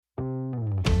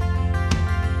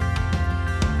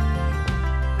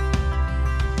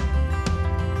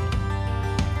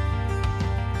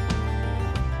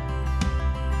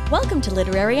welcome to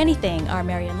Literary Anything, our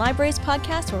Marian Libraries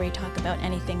podcast where we talk about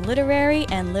anything literary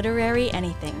and literary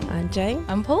anything. I'm Jayne.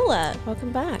 I'm Paula.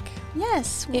 Welcome back.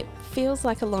 Yes. It feels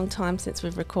like a long time since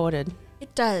we've recorded.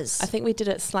 It does. I think we did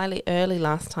it slightly early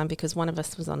last time because one of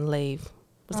us was on leave.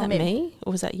 Was that me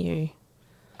or was that you?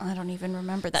 I don't even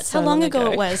remember. That's so how long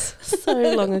ago it was. So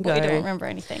long ago. We don't remember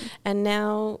anything. And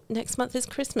now next month is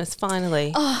Christmas,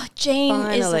 finally. Oh,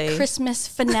 Jayne is a Christmas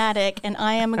fanatic and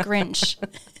I am a Grinch.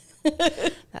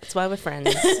 That's why we're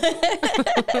friends.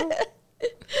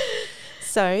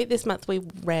 So this month we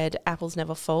read Apples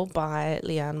Never Fall by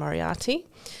Liane Moriarty.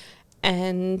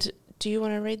 And do you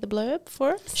want to read the blurb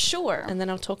for us? Sure. And then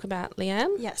I'll talk about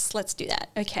Liane? Yes, let's do that.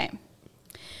 Okay.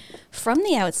 From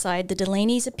the outside, the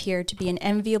Delaney's appeared to be an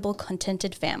enviable,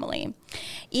 contented family.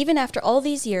 Even after all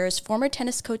these years, former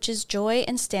tennis coaches Joy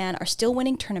and Stan are still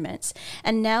winning tournaments,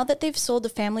 and now that they've sold the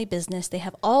family business, they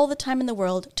have all the time in the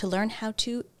world to learn how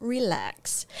to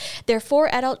relax. Their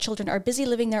 4 adult children are busy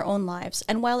living their own lives,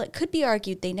 and while it could be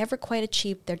argued they never quite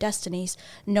achieved their destinies,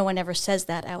 no one ever says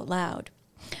that out loud.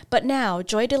 But now,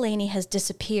 Joy Delaney has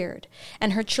disappeared,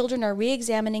 and her children are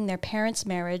re-examining their parents'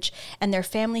 marriage and their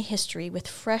family history with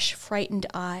fresh, frightened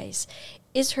eyes.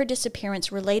 Is her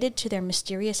disappearance related to their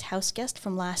mysterious houseguest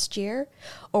from last year,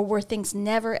 or were things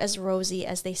never as rosy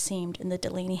as they seemed in the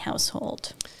Delaney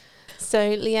household?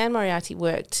 So Liane Moriarty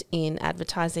worked in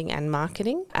advertising and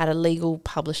marketing at a legal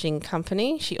publishing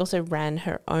company. She also ran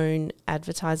her own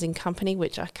advertising company,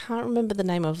 which I can't remember the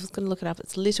name of. I was going to look it up.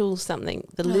 It's Little something,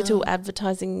 the Little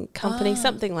Advertising Company,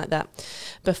 something like that,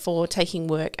 before taking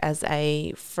work as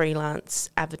a freelance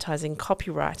advertising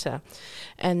copywriter.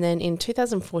 And then in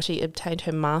 2004, she obtained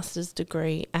her master's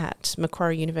degree at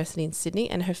Macquarie University in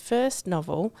Sydney, and her first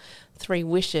novel, 3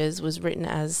 Wishes, was written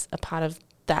as a part of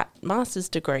that master's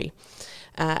degree.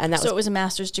 And that so it was a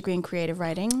master's degree in creative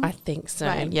writing? I think so,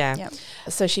 right. yeah. Yep.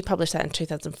 So she published that in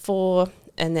 2004,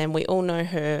 and then we all know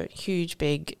her huge,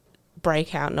 big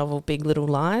breakout novel, Big Little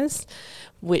Lies,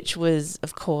 which was,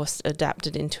 of course,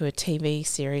 adapted into a TV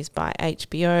series by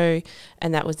HBO,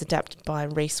 and that was adapted by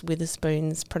Reese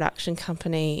Witherspoon's production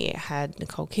company. It had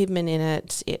Nicole Kidman in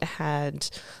it. It had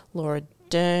Laura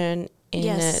Dern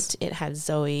in it. It had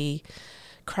Zoe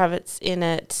Kravitz in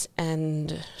it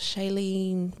and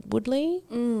Shailene Woodley.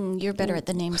 You're better at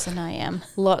the names than I am.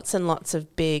 Lots and lots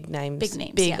of big names,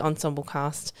 big ensemble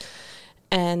cast.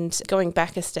 And going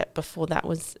back a step before that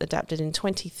was adapted in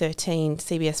 2013,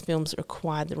 CBS Films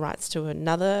acquired the rights to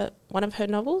another one of her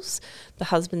novels, The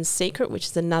Husband's Secret, which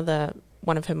is another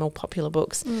one of her more popular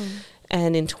books.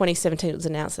 And in 2017 it was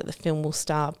announced that the film will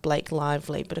star Blake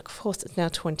Lively, but of course it's now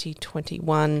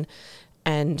 2021.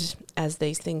 And as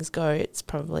these things go, it's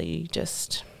probably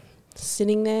just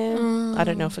sitting there. I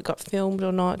don't know if it got filmed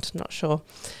or not sure.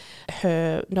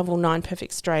 Her novel 9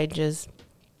 Perfect Strangers,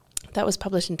 that was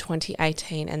published in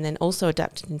 2018 and then also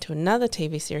adapted into another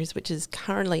TV series, which is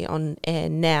currently on air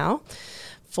now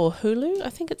for Hulu. I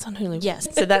think it's on Hulu. Yes.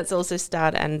 So that's also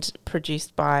starred and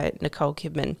produced by Nicole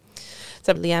Kidman.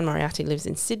 So Liane Moriarty lives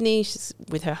in Sydney. She's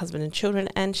with her husband and children,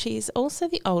 and she's also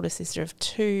the older sister of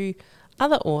 2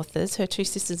 other authors. Her 2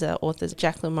 sisters are authors,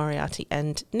 Jacqueline Moriarty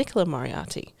and Nicola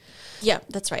Moriarty. Yeah,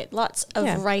 that's right. Lots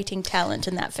of writing talent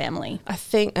in that family. I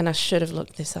think, and I should have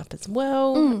looked this up as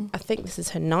well, I think this is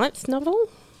her 9th novel.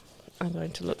 I'm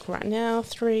going to look right now.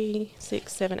 3,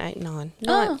 6, 7, 8, 9.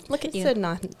 Oh, look at you. It's her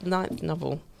 9th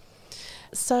novel.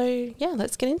 So, yeah,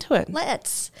 let's get into it.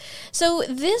 Let's. So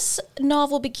this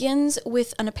novel begins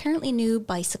with an apparently new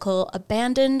bicycle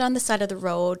abandoned on the side of the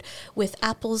road with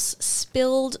apples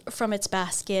spilled from its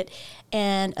basket,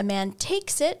 and a man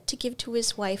takes it to give to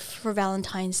his wife for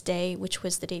Valentine's Day, which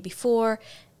was the day before,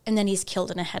 and then he's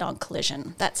killed in a head-on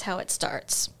collision. That's how it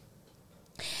starts.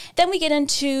 Then we get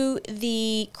into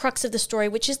the crux of the story,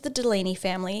 which is the Delaney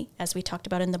family, as we talked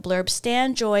about in the blurb,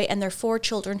 Stan, Joy, and their 4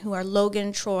 children, who are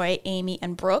Logan, Troy, Amy,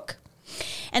 and Brooke.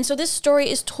 And so this story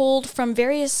is told from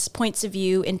various points of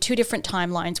view in 2 different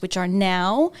timelines, which are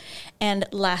now and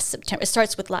last September. It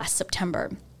starts with last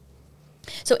September.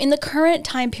 So in the current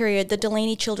time period, the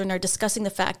Delaney children are discussing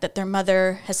the fact that their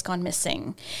mother has gone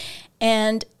missing.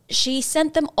 And she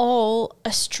sent them all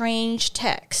a strange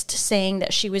text saying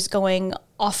that she was going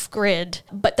off-grid,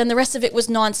 but then the rest of it was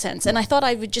nonsense. And I thought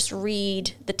I would just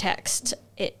read the text,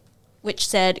 which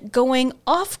said, "Going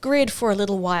off-grid for a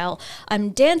little while. I'm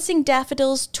dancing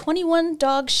daffodils, 21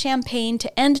 dog champagne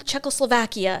to end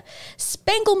Czechoslovakia.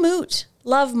 Spangle moot.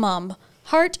 Love, Mum.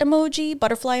 heart emoji,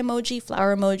 butterfly emoji,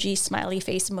 flower emoji, smiley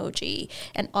face emoji,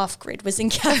 and off-grid was in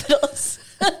capitals.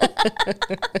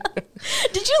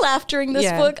 Did you laugh during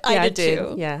this book? I did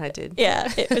too. Yeah, I did.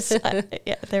 Yeah, it was.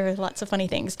 There were lots of funny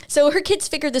things. So her kids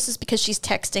figured this is because she's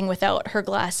texting without her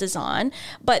glasses on,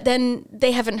 but then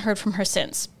they haven't heard from her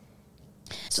since.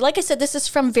 So like I said, this is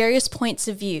from various points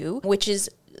of view, which is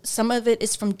some of it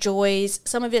is from Joy's,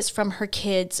 some of it's from her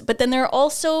kids, but then there are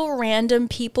also random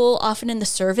people, often in the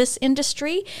service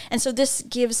industry. And so this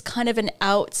gives kind of an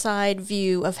outside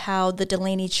view of how the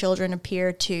Delaney children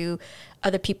appear to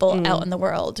other people out in the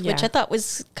world, which I thought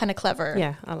was kind of clever.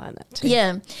 Yeah, I like that too.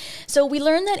 Yeah. So we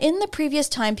learned that in the previous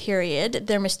time period,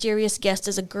 their mysterious guest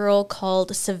is a girl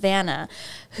called Savannah,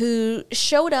 who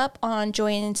showed up on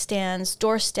Joy and Stan's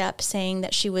doorstep saying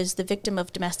that she was the victim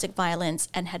of domestic violence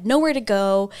and had nowhere to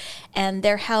go, and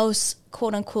their house,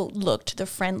 quote unquote, looked the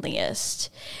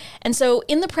friendliest. And so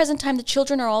in the present time, the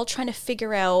children are all trying to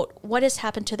figure out what has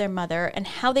happened to their mother and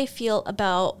how they feel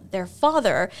about their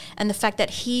father and the fact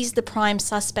that he's the prime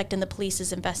suspect in the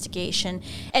police's investigation.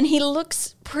 And he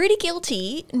looks pretty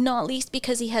guilty, not least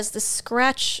because he has the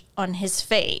scratch on his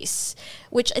face,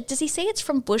 which, does he say it's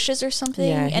from bushes or something?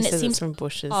 Yeah, and it seems it's from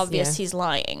bushes. obvious he's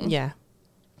lying. Yeah.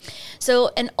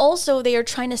 So, and also they are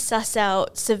trying to suss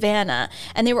out Savannah,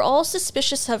 and they were all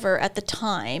suspicious of her at the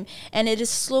time, and it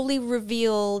is slowly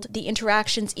revealed the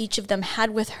interactions each of them had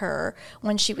with her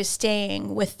when she was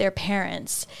staying with their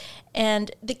parents. And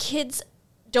the kids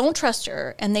don't trust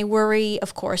her, and they worry,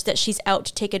 of course, that she's out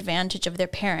to take advantage of their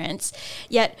parents.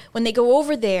 Yet, when they go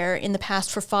over there in the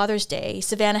past for Father's Day,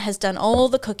 Savannah has done all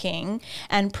the cooking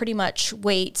and pretty much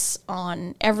waits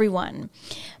on everyone.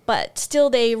 But still,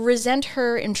 they resent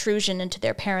her intrusion into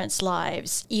their parents'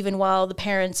 lives, even while the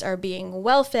parents are being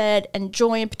well-fed, and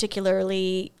Joy in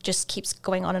particularly just keeps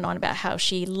going on and on about how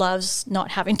she loves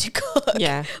not having to cook.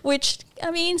 Yeah. Which,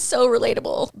 I mean, so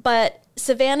relatable. But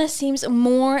Savannah seems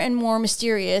more and more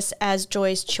mysterious as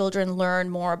Joy's children learn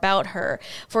more about her.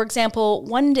 For example,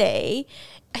 one day,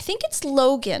 I think it's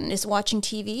Logan is watching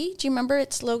TV. Do you remember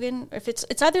it's Logan? If it's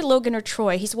either Logan or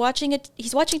Troy. He's watching it.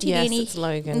 He's watching TV. Yes, and it's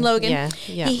Logan. Logan.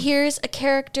 Yeah. He hears a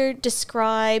character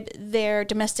describe their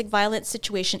domestic violence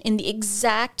situation in the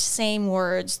exact same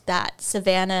words that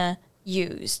Savannah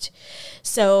used.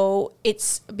 So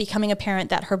it's becoming apparent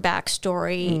that her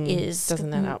backstory is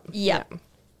doesn't add up. Yeah.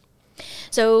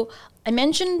 So I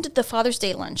mentioned the Father's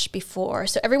Day lunch before.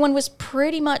 So everyone was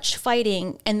pretty much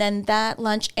fighting, and then that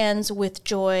lunch ends with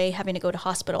Joy having to go to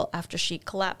hospital after she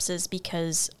collapses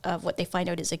because of what they find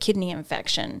out is a kidney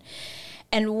infection.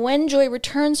 And when Joy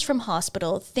returns from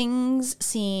hospital, things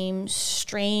seem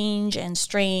strange and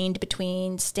strained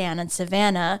between Stan and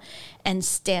Savannah, and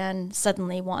Stan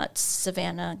suddenly wants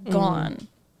Savannah gone.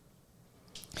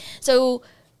 So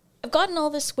I've gotten all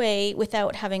this way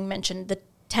without having mentioned the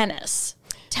tennis.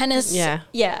 Tennis,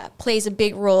 plays a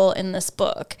big role in this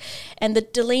book. And the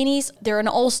Delaneys, they're an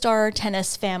all-star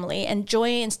tennis family, and Joy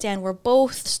and Stan were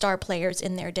both star players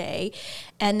in their day.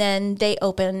 And then they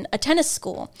open a tennis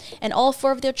school. And all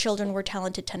four of their children were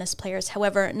talented tennis players.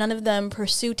 However, none of them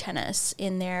pursue tennis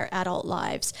in their adult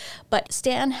lives. But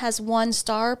Stan has one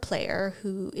star player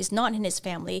who is not in his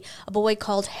family, a boy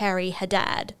called Harry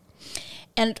Haddad.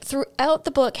 And throughout the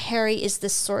book, Harry is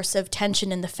this source of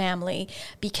tension in the family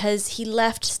because he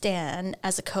left Stan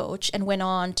as a coach and went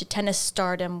on to tennis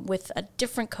stardom with a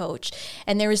different coach.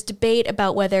 And there is debate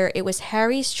about whether it was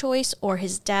Harry's choice or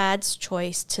his dad's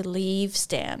choice to leave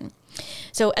Stan.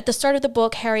 So at the start of the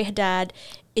book, Harry Haddad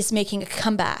is making a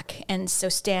comeback, and so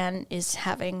Stan is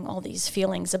having all these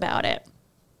feelings about it.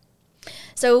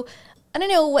 So I don't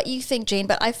know what you think, Jayne,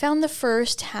 but I found the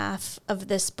first half of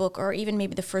this book, or even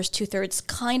maybe the first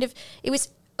 2/3, it was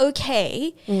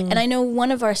okay. And I know one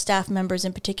of our staff members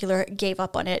in particular gave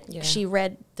up on it. Yeah. She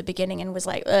read the beginning and was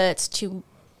like, it's too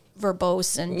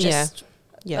verbose and just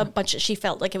she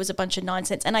felt like it was a bunch of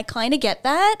nonsense. And I kind of get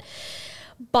that.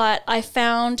 But I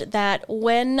found that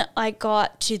when I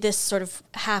got to this sort of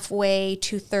halfway,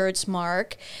 2/3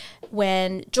 mark,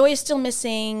 when Joy is still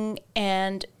missing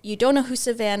and you don't know who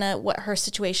Savannah, what her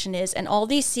situation is, and all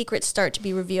these secrets start to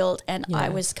be revealed, and I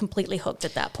was completely hooked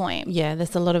at that point. Yeah,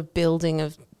 there's a lot of building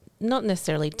of, not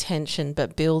necessarily tension,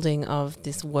 but building of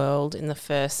this world in the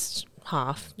first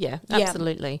half. Yeah,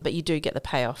 absolutely. But you do get the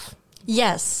payoff.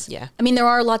 Yes. Yeah. I mean, there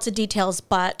are lots of details,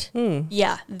 but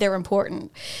they're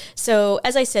important. So,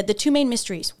 as I said, the two main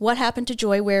mysteries: what happened to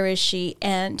Joy, where is she,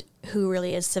 and who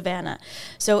really is Savannah.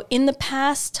 So in the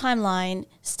past timeline,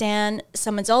 Stan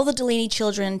summons all the Delaney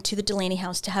children to the Delaney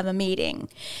house to have a meeting.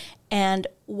 And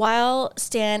while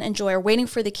Stan and Joy are waiting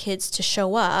for the kids to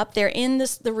show up, they're in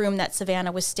the room that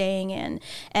Savannah was staying in.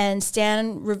 And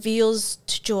Stan reveals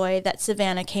to Joy that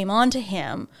Savannah came on to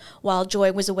him while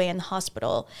Joy was away in the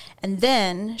hospital. And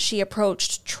then she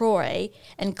approached Troy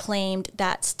and claimed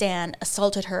that Stan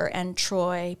assaulted her and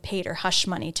Troy paid her hush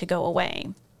money to go away.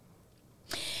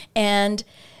 And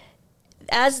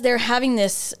as they're having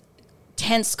this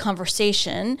tense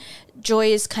conversation, Joy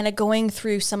is kind of going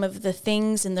through some of the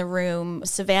things in the room,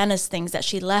 Savannah's things that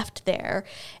she left there,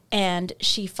 and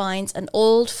she finds an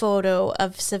old photo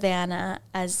of Savannah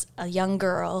as a young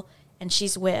girl, and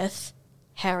she's with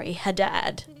Harry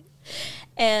Haddad.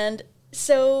 And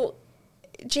so,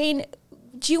 Jayne,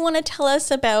 do you want to tell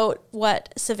us about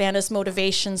what Savannah's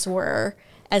motivations were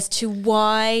as to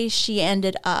why she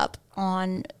ended up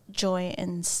on Joy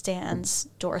and Stan's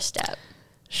doorstep?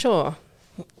 Sure.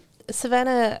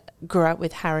 Savannah grew up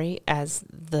with Harry as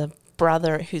the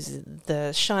brother who's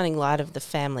the shining light of the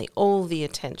family. All the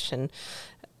attention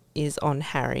is on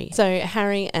Harry. So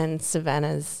Harry and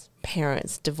Savannah's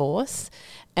parents divorce,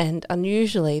 and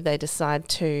unusually they decide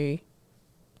to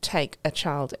take a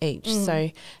child each. So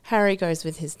Harry goes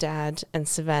with his dad and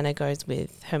Savannah goes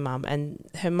with her mum, and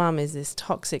her mum is this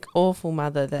toxic, awful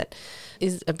mother that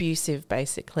is abusive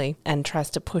basically and tries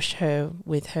to push her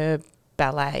with her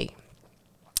ballet.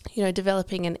 You know,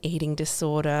 developing an eating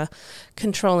disorder,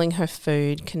 controlling her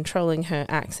food, controlling her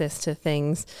access to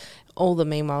things, all the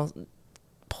meanwhile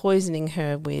poisoning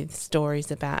her with stories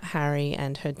about Harry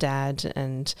and her dad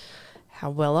and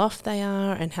how well off they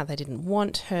are and how they didn't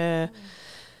want her.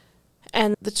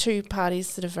 And the two parties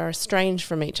sort of are estranged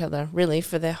from each other, really,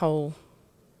 for their whole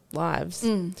lives.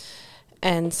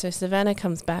 And so Savannah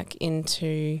comes back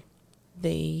into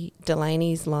the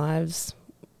Delaney's lives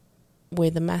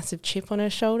with a massive chip on her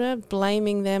shoulder,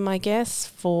 blaming them, I guess,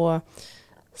 for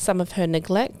some of her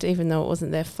neglect, even though it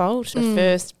wasn't their fault. The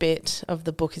first bit of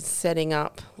the book is setting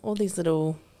up all these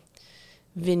little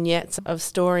vignettes of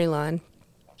storyline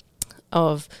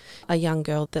of a young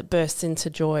girl that bursts into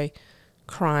Joy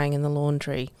crying in the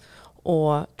laundry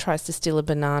or tries to steal a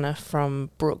banana from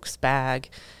Brooke's bag.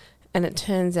 And it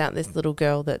turns out this little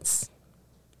girl that's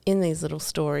in these little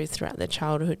stories throughout their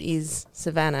childhood is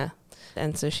Savannah.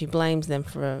 And so she blames them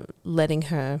for letting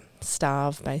her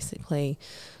starve, basically,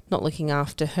 not looking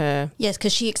after her. Yes,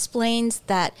 because she explains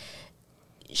that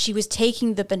she was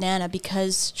taking the banana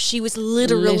because she was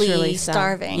literally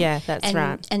starving. Yeah, that's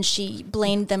right. And she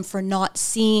blamed them for not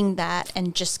seeing that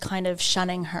and just kind of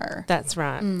shunning her. That's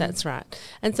right, that's right.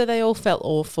 And so they all felt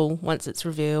awful once it's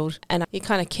revealed. And it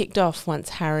kind of kicked off once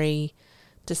Harry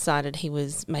decided he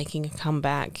was making a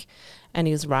comeback and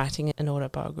he was writing an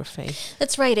autobiography.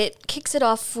 That's right. It kicks it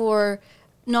off for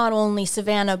not only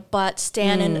Savannah, but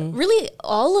Stan, and really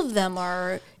all of them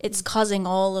are, it's causing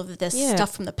all of this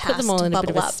stuff from the past to bubble up. Put them all in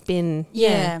a bit of a spin.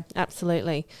 Yeah,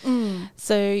 absolutely.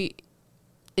 So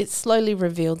it's slowly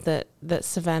revealed that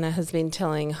Savannah has been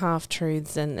telling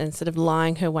half-truths and sort of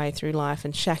lying her way through life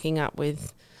and shacking up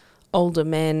with older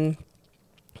men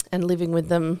and living with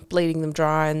them, bleeding them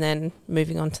dry, and then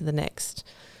moving on to the next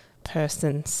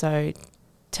person. So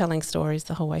telling stories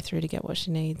the whole way through to get what she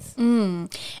needs. And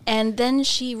then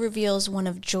she reveals one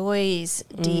of Joy's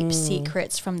deep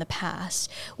secrets from the past,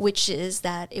 which is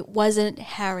that it wasn't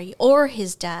Harry or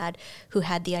his dad who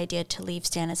had the idea to leave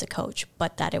Stan as a coach,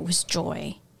 but that it was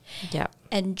Joy. Yep.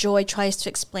 And Joy tries to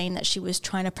explain that she was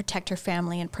trying to protect her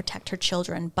family and protect her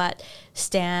children, but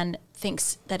Stan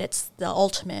thinks that it's the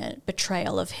ultimate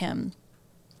betrayal of him.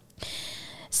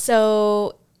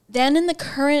 So then in the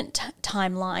current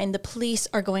timeline, the police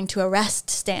are going to arrest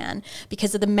Stan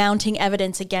because of the mounting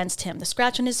evidence against him. The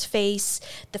scratch on his face,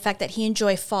 the fact that he and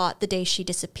Joy fought the day she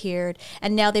disappeared,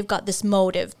 and now they've got this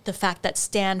motive, the fact that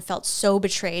Stan felt so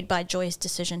betrayed by Joy's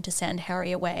decision to send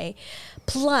Harry away.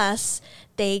 Plus,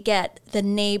 they get the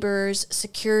neighbor's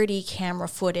security camera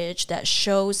footage that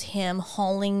shows him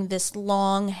hauling this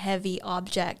long, heavy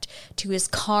object to his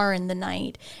car in the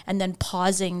night and then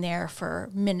pausing there for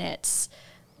minutes,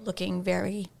 looking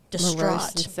very distraught.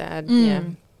 Morose and sad, yeah.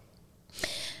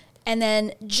 And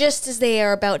then just as they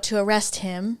are about to arrest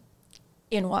him,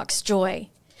 in walks Joy.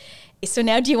 So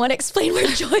now do you want to explain where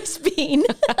Joy's been?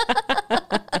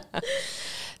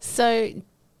 So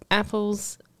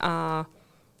apples are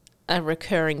a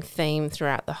recurring theme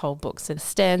throughout the whole book. So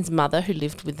Stan's mother, who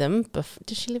lived with them,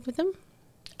 did she live with them?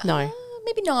 No.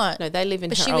 Maybe not. No, they live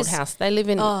in her old house. They live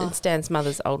in Stan's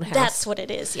mother's old house. That's what it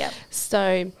is, yeah.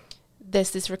 So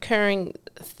there's this recurring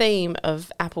theme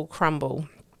of apple crumble.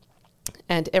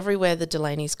 And everywhere the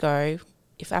Delaney's go,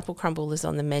 if apple crumble is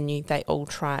on the menu, they all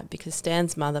try it because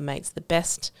Stan's mother makes the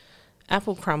best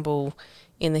apple crumble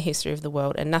in the history of the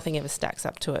world, and nothing ever stacks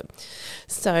up to it.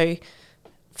 So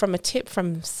from a tip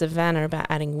from Savannah about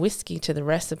adding whiskey to the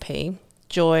recipe,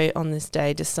 Joy on this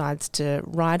day decides to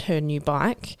ride her new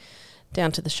bike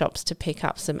down to the shops to pick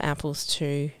up some apples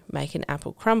to make an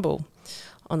apple crumble.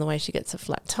 On the way, she gets a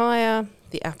flat tire,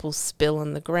 the apples spill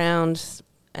on the ground,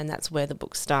 and that's where the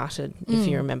book started, if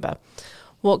you remember.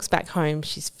 Walks back home,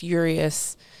 she's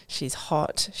furious, she's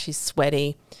hot, she's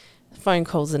sweaty. Phone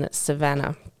calls and it's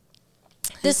Savannah.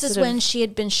 This is when she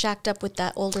had been shacked up with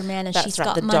that older man, and she's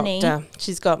got money. Doctor.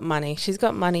 She's got money. She's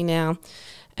got money now,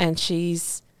 and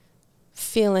she's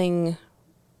feeling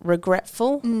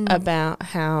regretful about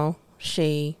how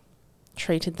she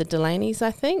treated the Delaneys,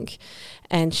 I think.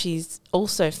 And she's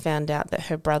also found out that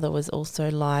her brother was also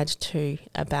lied to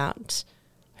about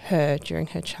her during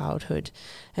her childhood.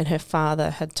 And her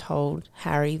father had told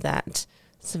Harry that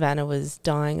Savannah was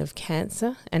dying of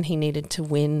cancer and he needed to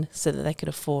win so that they could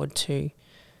afford to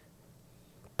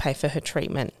pay for her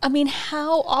treatment. I mean,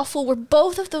 how awful were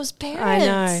both of those parents? I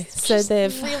know. It's so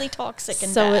they've really toxic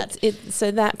and bad.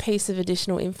 So that piece of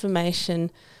additional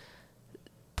information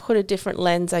put a different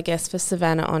lens, I guess, for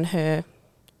Savannah on her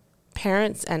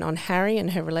parents and on Harry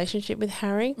and her relationship with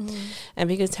Harry. And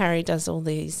because Harry does all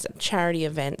these charity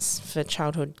events for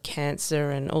childhood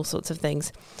cancer and all sorts of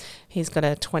things, he's got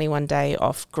a 21-day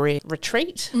off-grid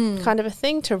retreat kind of a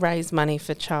thing to raise money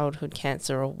for childhood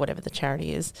cancer or whatever the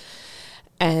charity is.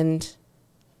 And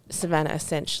Savannah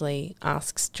essentially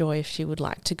asks Joy if she would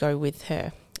like to go with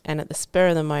her. And at the spur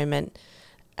of the moment,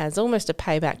 as almost a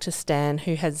payback to Stan,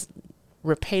 who has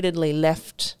repeatedly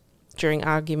left during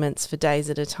arguments for days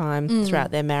at a time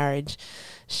throughout their marriage,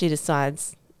 she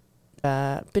decides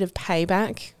a bit of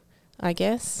payback, I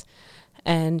guess,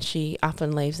 and she up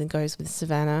and leaves and goes with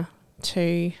Savannah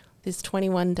to this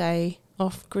 21-day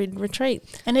off-grid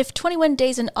retreat. And if 21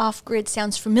 days and off-grid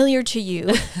sounds familiar to you,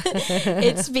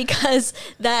 it's because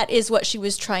that is what she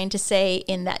was trying to say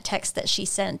in that text that she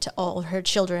sent to all her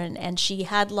children, and she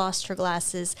had lost her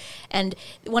glasses. And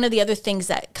one of the other things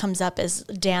that comes up as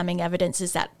damning evidence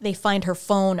is that they find her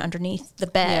phone underneath the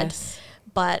bed. Yes.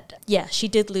 But yeah, she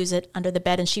did lose it under the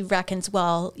bed, and she reckons,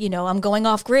 well, you know, I'm going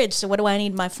off-grid, so what do I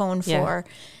need my phone for?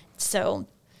 So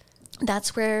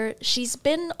that's where she's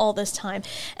been all this time.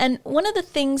 And one of the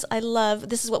things I love,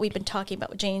 this is what we've been talking about,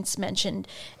 what Jayne's mentioned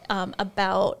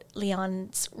about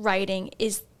Liane's writing,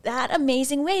 is that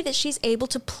amazing way that she's able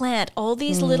to plant all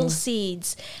these little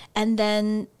seeds and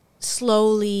then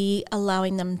slowly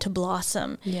allowing them to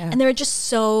blossom. Yeah. And there are just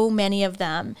so many of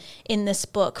them in this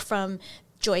book, from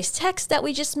Joy's text that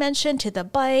we just mentioned, to the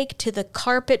bike, to the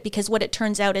carpet, because what it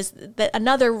turns out is that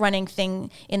another running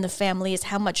thing in the family is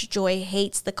how much Joy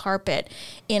hates the carpet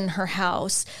in her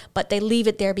house, but they leave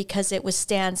it there because it was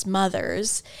Stan's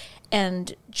mother's,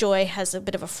 and Joy has a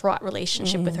bit of a fraught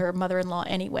relationship with her mother-in-law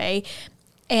anyway.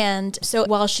 And so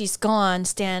while she's gone,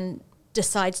 Stan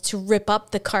decides to rip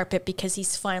up the carpet because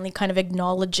he's finally kind of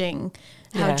acknowledging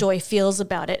how Joy feels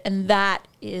about it, and that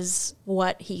is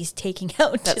what he's taking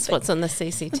out. That's what's on the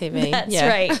CCTV. That's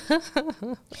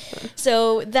right.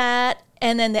 So that,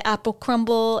 and then the apple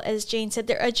crumble, as Jayne said,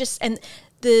 there are just, and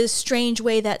the strange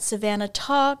way that Savannah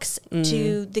talks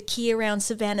to the key around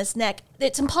Savannah's neck.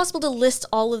 It's impossible to list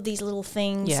all of these little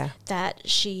things that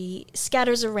she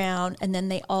scatters around, and then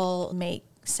they all make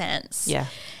sense. Yeah.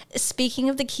 Speaking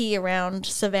of the key around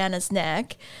Savannah's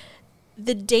neck,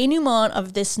 the denouement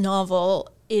of this novel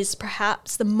is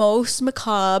perhaps the most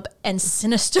macabre and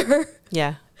sinister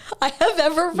I have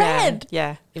ever read.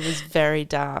 Yeah, it was very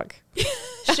dark.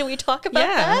 Should we talk about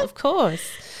that? Yeah, of course.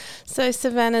 So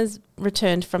Savannah's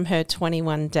returned from her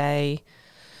 21-day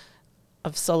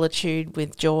of solitude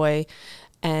with Joy,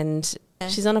 and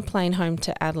she's on a plane home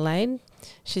to Adelaide.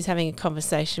 She's having a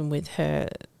conversation with her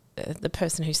the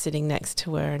person who's sitting next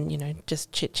to her, and, you know,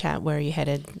 just chit chat. Where are you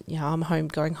headed? Yeah, I'm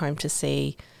going home to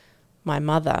see my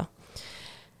mother.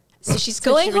 So she's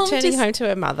returning home to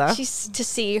her mother. She's to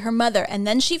see her mother, and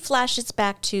then she flashes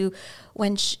back to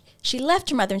when she left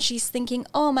her mother, and she's thinking,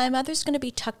 oh, my mother's going to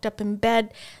be tucked up in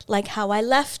bed like how I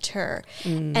left her.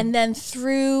 And then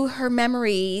through her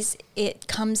memories, it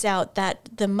comes out that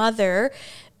the mother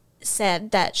said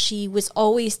that she was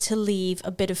always to leave a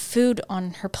bit of food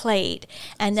on her plate,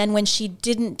 and then when she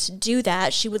didn't do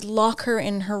that, she would lock her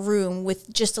in her room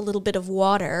with just a little bit of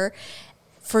water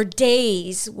for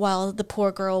days while the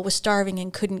poor girl was starving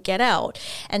and couldn't get out.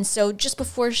 And so just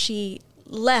before she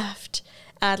left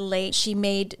Adelaide, she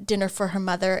made dinner for her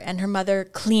mother, and her mother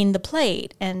cleaned the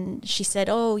plate. And she said,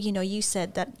 oh, you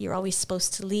said that you're always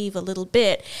supposed to leave a little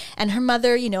bit. And her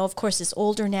mother, of course, is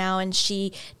older now, and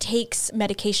she takes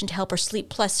medication to help her sleep.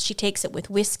 Plus, she takes it with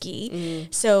whiskey.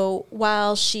 So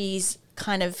while she's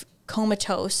kind of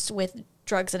comatose with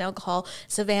drugs and alcohol,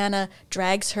 Savannah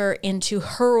drags her into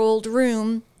her old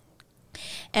room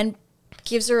and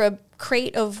gives her a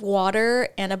crate of water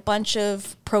and a bunch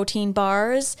of protein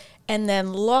bars, and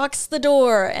then locks the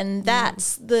door, and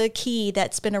that's the key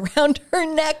that's been around her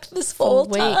neck this whole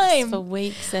time. For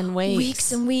weeks and weeks.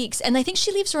 Weeks and weeks. And I think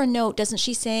she leaves her a note, doesn't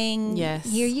she, saying, yes,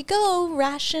 here you go,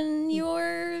 ration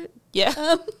your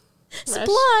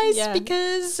supplies,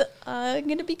 because I'm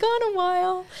going to be gone a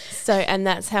while. So, and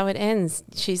that's how it ends.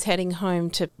 She's heading home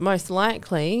to most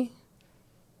likely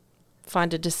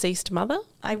find a deceased mother.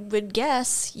 I would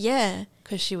guess, yeah.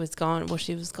 Because she was gone. Well,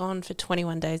 she was gone for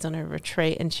 21 days on a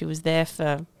retreat, and she was there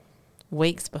for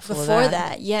weeks before that. Before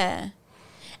that, yeah.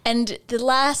 And the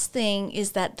last thing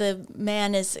is that the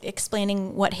man is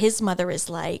explaining what his mother is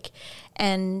like,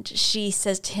 and she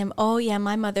says to him, oh, yeah,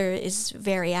 my mother is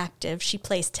very active. She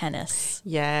plays tennis.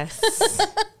 Yes.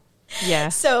 Yeah.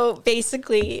 So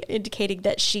basically indicating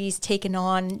that she's taken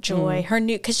on Joy, her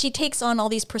new, because she takes on all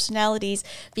these personalities,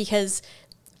 because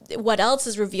what else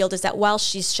is revealed is that while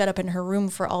she's shut up in her room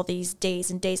for all these days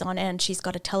and days on end, she's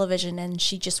got a television, and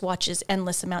she just watches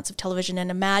endless amounts of television and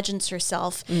imagines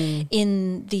herself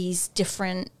in these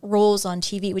different roles on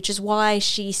TV, which is why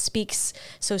she speaks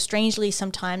so strangely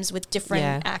sometimes with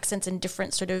different accents and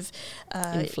different sort of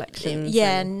inflections.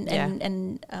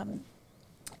 And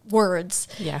words.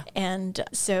 Yeah. And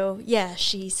so,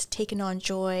 she's taken on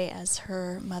Joy as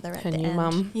her mother at her the new end.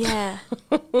 mum. Yeah.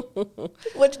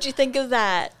 What did you think of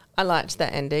that? I liked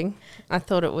that ending. I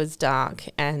thought it was dark,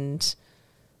 and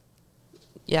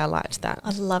I liked that.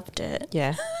 I loved it.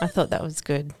 Yeah, I thought that was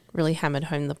good. Really hammered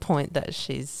home the point that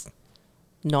she's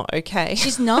not okay.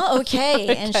 She's not okay.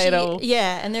 Not and okay at all.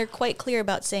 And they're quite clear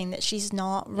about saying that she's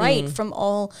not right from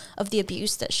all of the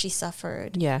abuse that she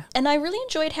suffered. Yeah. And I really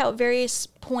enjoyed how at various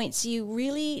points you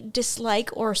really dislike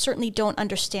or certainly don't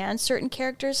understand certain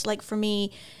characters, like for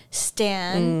me,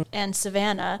 Stan and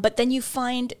Savannah, but then you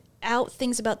find out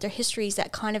things about their histories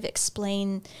that kind of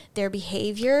explain their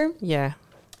behavior. Yeah.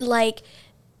 Like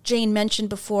Jayne mentioned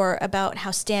before about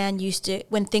how Stan used to,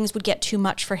 when things would get too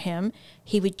much for him,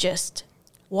 he would just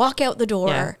walk out the door.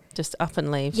 Yeah, just up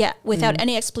and leave. Yeah, without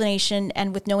any explanation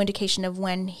and with no indication of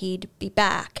when he'd be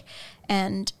back.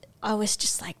 And I was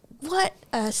just like, what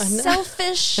a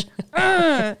selfish...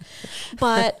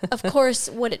 But, of course,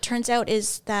 what it turns out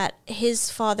is that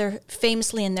his father,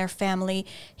 famously in their family,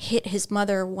 hit his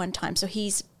mother one time. So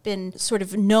he's been sort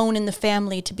of known in the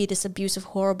family to be this abusive,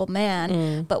 horrible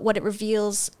man. But what it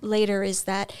reveals later is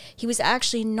that he was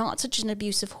actually not such an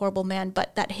abusive, horrible man,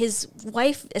 but that his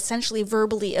wife essentially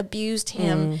verbally abused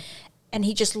him. And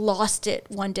he just lost it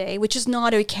one day, which is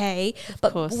not okay.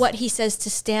 But what he says to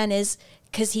Stan is,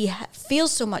 because he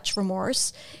feels so much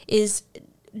remorse, is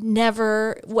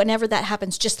whenever that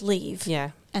happens, just leave.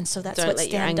 Yeah. And so that's Don't what let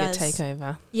Stan your anger does. take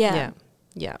over. Yeah.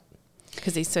 Yeah.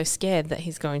 Because he's so scared that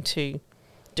he's going to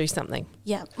do something.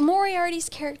 Yeah. Moriarty's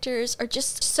characters are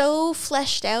just so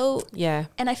fleshed out. Yeah.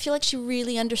 And I feel like she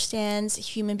really understands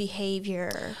human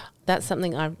behavior. That's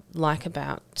something I like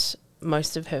about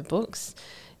most of her books,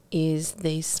 is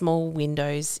these small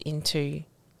windows into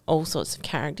all sorts of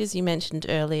characters. You mentioned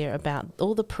earlier about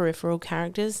all the peripheral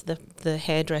characters, the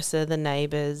hairdresser, the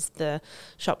neighbours, the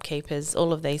shopkeepers,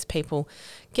 all of these people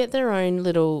get their own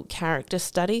little character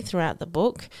study throughout the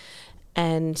book,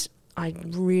 and I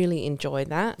really enjoy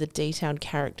that, the detailed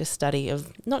character study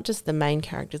of not just the main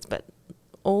characters but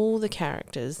all the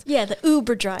characters. Yeah, the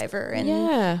Uber driver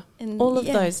and all of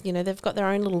those, they've got their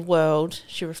own little world.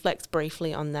 She reflects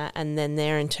briefly on that, and then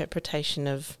their interpretation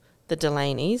of the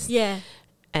Delaney's. Yeah.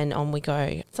 And on we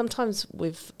go. Sometimes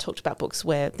we've talked about books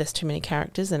where there's too many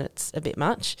characters and it's a bit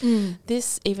much.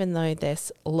 This, even though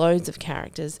there's loads of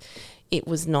characters, it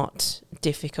was not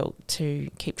difficult to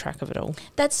keep track of it all.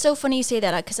 That's so funny you say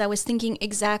that, because I was thinking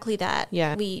exactly that.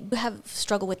 Yeah. We have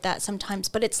struggled with that sometimes,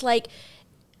 but it's like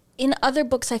in other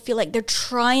books I feel like they're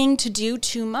trying to do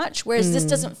too much, whereas this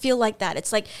doesn't feel like that.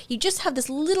 It's like you just have this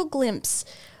little glimpse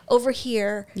over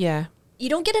here. Yeah. You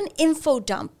don't get an info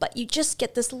dump, but you just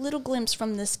get this little glimpse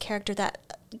from this character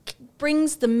that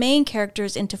brings the main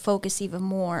characters into focus even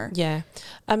more. Yeah.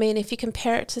 I mean, if you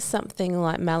compare it to something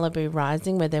like Malibu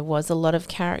Rising, where there was a lot of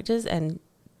characters, and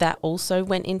that also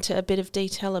went into a bit of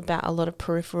detail about a lot of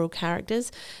peripheral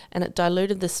characters, and it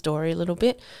diluted the story a little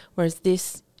bit, whereas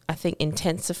this I think,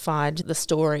 intensified the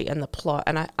story and the plot.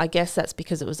 And I guess that's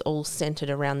because it was all centred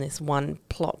around this one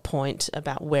plot point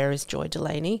about where is Joy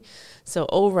Delaney. So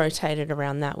all rotated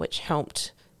around that, which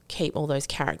helped keep all those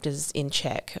characters in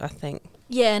check, I think.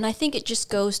 Yeah, and I think it just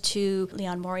goes to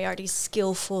Liane Moriarty's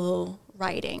skillful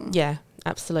writing. Yeah,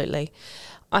 absolutely.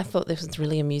 I thought this was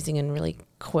really amusing and really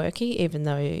quirky, even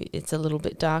though it's a little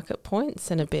bit dark at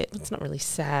points and a bit, it's not really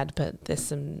sad, but there's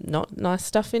some not nice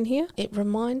stuff in here. It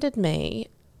reminded me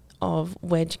of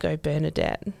Where'd You Go,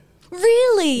 Bernadette?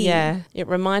 Really? Yeah. It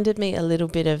reminded me a little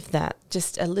bit of that,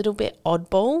 just a little bit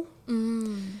oddball.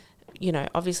 You know,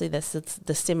 obviously there's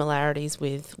the similarities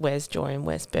with Where's Joy and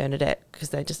Where's Bernadette because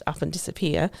they just up and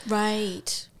disappear.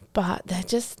 Right. But they're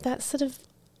just that sort of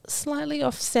slightly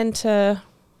off-centre,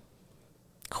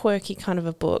 quirky kind of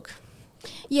a book.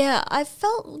 Yeah, I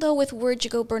felt, though, with Where'd You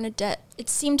Go, Bernadette, it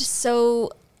seemed so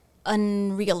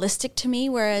unrealistic to me,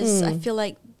 whereas I feel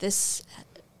like this,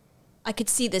 I could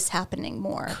see this happening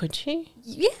more. Could you?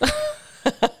 Yeah.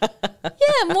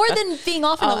 Yeah, more than being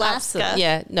off in Alaska. Absolutely.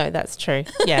 Yeah, no, that's true.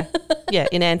 Yeah. Yeah,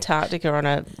 in Antarctica on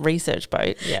a research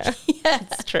boat. Yeah,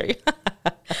 that's true.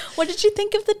 What did you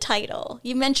think of the title?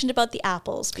 You mentioned about the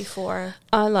apples before.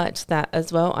 I liked that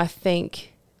as well. I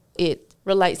think it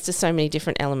relates to so many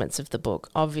different elements of the book.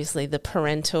 Obviously, the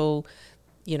parental,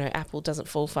 you know, apple doesn't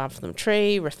fall far from the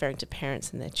tree, referring to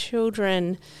parents and their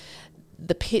children.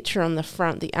 The picture on the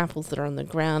front, the apples that are on the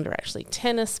ground are actually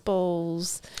tennis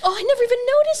balls. Oh, I never even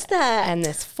noticed that. And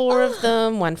there's 4 of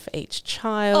them, one for each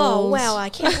child. Oh, wow. I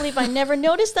can't believe I never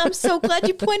noticed that. I'm so glad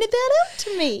you pointed that out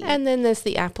to me. And then there's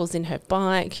the apples in her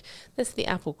bike. There's the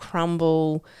apple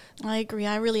crumble. I agree.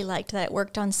 I really liked that. It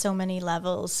worked on so many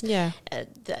levels. Yeah.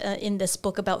 In this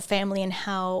book about family and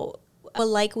how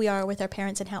alike we are with our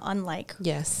parents and how unlike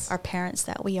our parents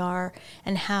that we are,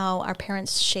 and how our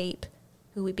parents shape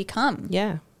who we become.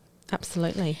 Yeah,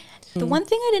 absolutely. The one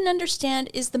thing I didn't understand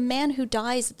is the man who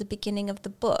dies at the beginning of the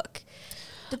book.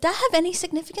 Did that have any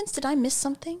significance? Did I miss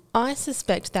something? I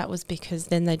suspect that was because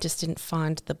then they just didn't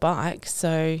find the bike,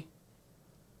 so...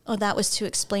 Oh, that was to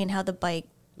explain how the bike...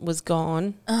 was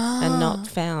gone and not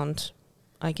found,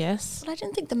 I guess. But I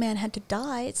didn't think the man had to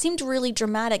die. It seemed really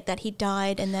dramatic that he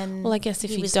died and then... Well, I guess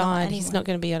if he died, he's not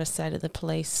going to be able to say to the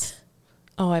police,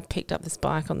 oh, I picked up this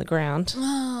bike on the ground.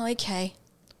 Oh, okay.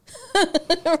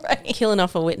 Right. Killing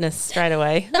off a witness straight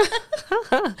away. The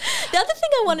other thing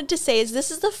I wanted to say is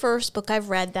this is the first book I've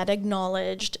read that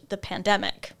acknowledged the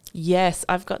pandemic. Yes,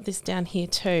 I've got this down here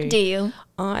too. Do you?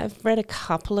 I've read a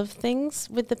couple of things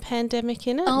with the pandemic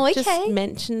in it. Oh, okay. Just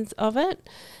mentions of it.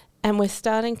 And we're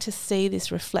starting to see this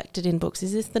reflected in books.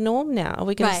 Is this the norm now? Are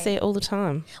we going to see it all the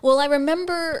time? Well, I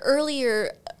remember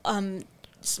earlier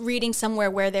reading somewhere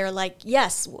where they're like,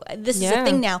 yes, this is a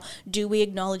thing now. Do we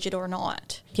acknowledge it or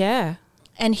not? Yeah.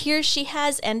 And here she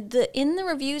has, and in the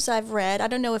reviews I've read, I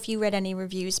don't know if you read any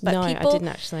reviews, but no, I didn't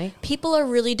actually. People are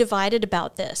really divided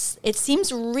about this. It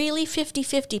seems really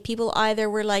 50-50. People either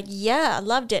were like, yeah, I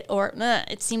loved it, or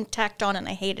it seemed tacked on and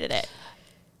I hated it.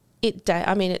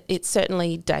 It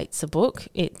certainly dates a book.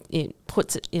 It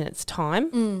puts it in its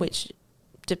time, which,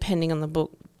 depending on the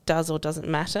book, does or doesn't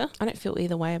matter. I don't feel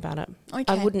either way about it. Okay.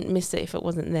 I wouldn't miss it if it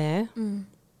wasn't there.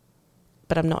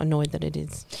 But I'm not annoyed that it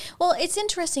is. Well, it's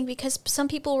interesting because some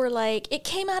people were like, it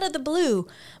came out of the blue.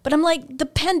 But I'm like, the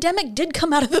pandemic did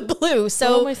come out of the blue. So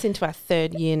we're almost into our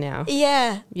 3rd year now.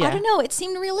 Yeah. I don't know. It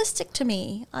seemed realistic to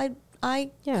me. I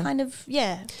kind of,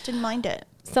 didn't mind it.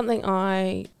 Something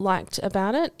I liked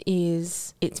about it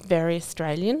is it's very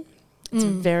Australian. It's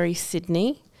very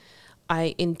Sydney.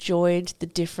 I enjoyed the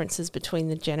differences between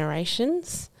the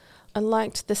generations. I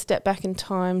liked the step back in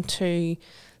time to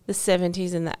the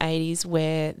 70s and the 80s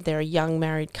where they're a young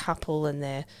married couple and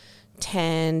they're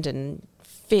tanned and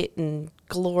fit and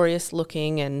glorious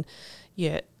looking, and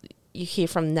you hear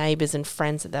from neighbours and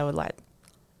friends that they were like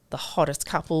the hottest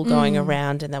couple going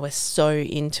around and they were so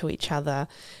into each other,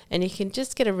 and you can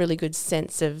just get a really good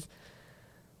sense of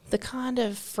the kind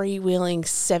of freewheeling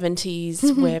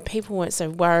 70s where people weren't so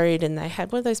worried, and they had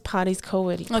one of those parties called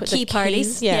where you put key the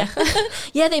parties. Keys. Yeah.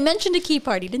 Yeah, they mentioned a key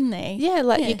party, didn't they? Yeah,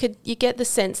 you get the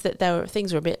sense that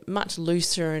things were a bit much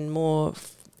looser and more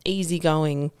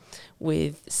easygoing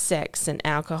with sex and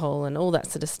alcohol and all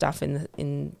that sort of stuff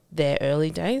in their early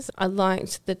days. I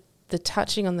liked the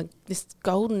touching on this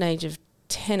golden age of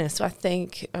tennis. I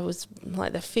think it was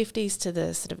like the 50s to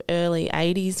the sort of early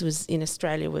 80s was in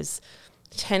Australia was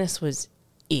tennis was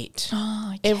it.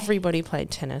 Oh, okay. Everybody played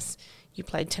tennis. You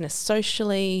played tennis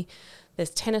socially. There's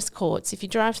tennis courts. If you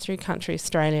drive through country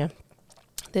Australia,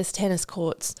 there's tennis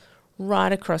courts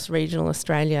right across regional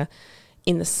Australia.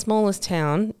 In the smallest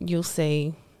town, you'll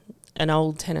see an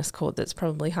old tennis court that's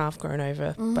probably half grown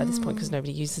over by this point because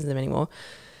nobody uses them anymore.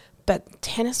 But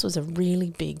tennis was a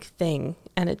really big thing,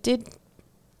 and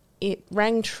it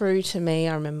rang true to me.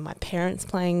 I remember my parents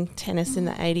playing tennis in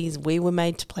the 80s. We were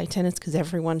made to play tennis because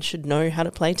everyone should know how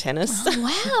to play tennis.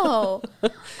 Oh, wow.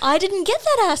 I didn't get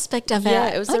that aspect of it. Yeah,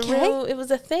 it was it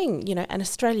was a thing, you know, and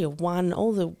Australia won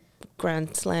all the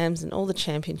Grand Slams and all the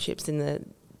championships in the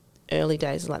early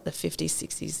days, like the 50s,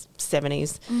 60s,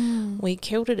 70s. We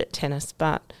killed it at tennis,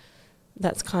 but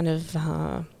that's kind of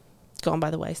gone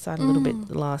by the wayside a little bit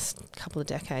the last couple of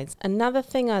decades. Another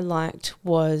thing I liked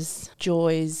was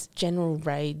Joy's general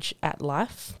rage at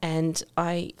life, and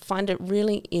I find it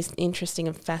really is interesting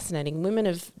and fascinating. Women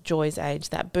of Joy's age,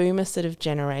 that boomer sort of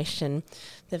generation,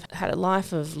 they've had a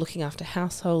life of looking after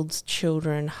households,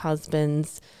 children,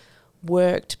 husbands,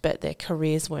 worked, but their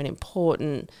careers weren't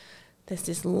important. There's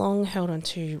this long held on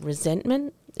to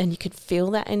resentment, and you could feel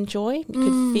that in Joy. You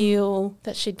could feel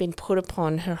that she'd been put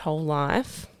upon her whole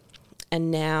life, and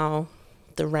now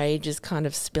the rage is kind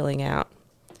of spilling out.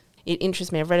 It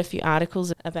interests me. I've read a few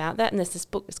articles about that, and there's this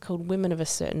book that's called Women of a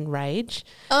Certain Rage.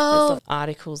 Oh. There's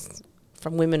articles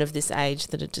from women of this age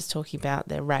that are just talking about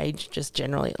their rage just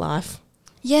generally at life.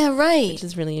 Yeah, right. Which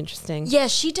is really interesting. Yeah,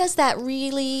 she does that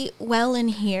really well in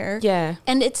here. Yeah.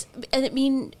 And I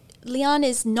mean, Liane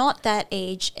is not that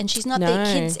age, and she's not the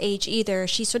kid's age either.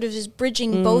 She sort of is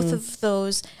bridging both of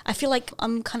those. I feel like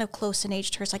I'm kind of close in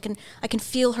age to her, so I can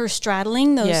feel her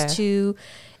straddling those two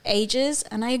ages,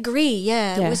 and I agree.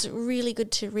 Yeah, it was really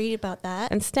good to read about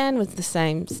that. And Stan was the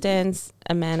same. Stan's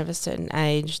a man of a certain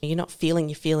age. You're not feeling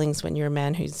your feelings when you're a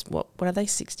man who's, what are they,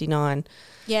 69?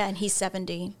 Yeah, and he's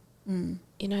 70.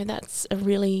 You know, that's a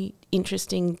really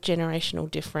interesting generational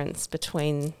difference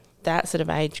between that sort of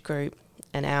age group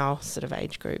and our sort of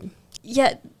age group.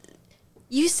 Yeah,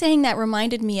 you saying that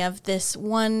reminded me of this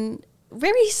one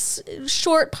very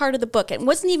short part of the book. It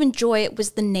wasn't even Joy, it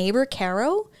was the neighbor,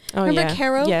 Caro. Oh, remember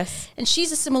Caro? Yes. And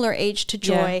she's a similar age to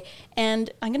Joy.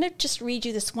 And I'm going to just read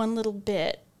you this one little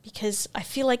bit because I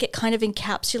feel like it kind of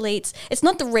encapsulates, it's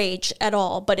not the rage at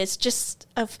all, but it's just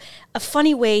a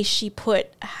funny way she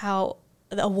put how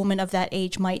a woman of that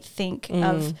age might think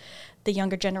of the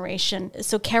younger generation.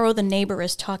 So Caro, the neighbor,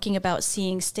 is talking about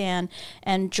seeing Stan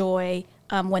and Joy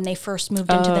when they first moved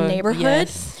into the neighborhood.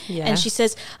 Yes. Yeah. And she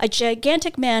says, a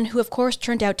gigantic man, who of course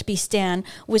turned out to be Stan,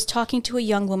 was talking to a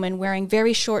young woman wearing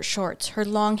very short shorts, her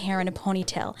long hair in a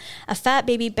ponytail. A fat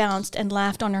baby bounced and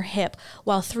laughed on her hip,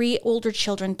 while 3 older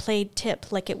children played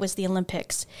tip like it was the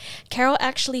Olympics. Caro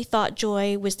actually thought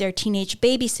Joy was their teenage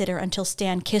babysitter until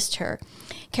Stan kissed her.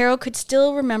 Caro could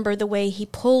still remember the way he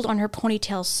pulled on her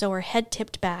ponytail so her head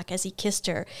tipped back as he kissed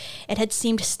her. It had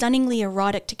seemed stunningly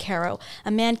erotic to Caro,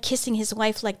 a man kissing his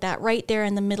wife like that right there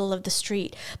in the middle of the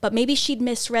street. But maybe she'd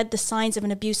misread the signs of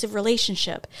an abusive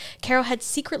relationship. Caro had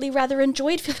secretly rather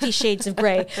enjoyed 50 Shades of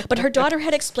Grey, but her daughter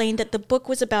had explained that the book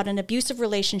was about an abusive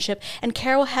relationship, and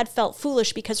Caro had felt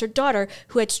foolish because her daughter,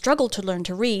 who had struggled to learn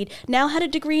to read, now had a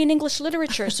degree in English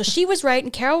literature. So she was right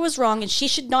and Caro was wrong, and she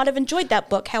should not have enjoyed that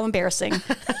book. How embarrassing.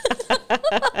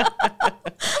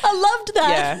 I loved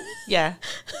that. Yeah.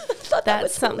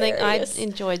 That's something hilarious. I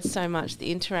enjoyed so much,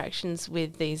 the interactions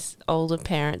with these older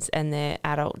parents and their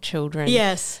adult children.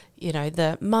 Yes. You know,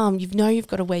 the mum, you've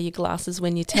got to wear your glasses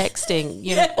when you're texting,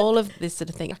 you know, all of this sort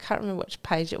of thing. I can't remember which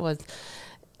page it was.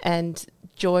 And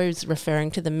Joy's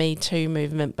referring to the Me Too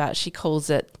movement, but she calls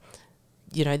it,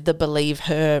 you know, the Believe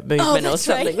Her movement or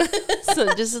something. Right.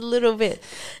 So just a little bit.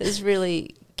 It's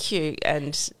really cute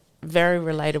and very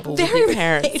relatable with your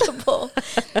parents. Relatable.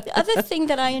 The other thing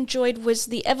that I enjoyed was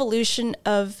the evolution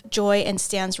of Joy and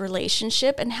Stan's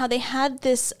relationship and how they had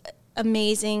this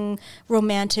amazing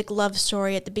romantic love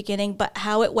story at the beginning, but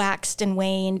how it waxed and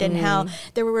waned and how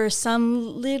there were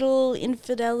some little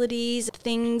infidelities,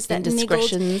 things that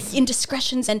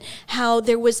indiscretions, and how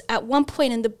there was at one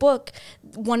point in the book,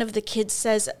 one of the kids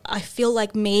says, I feel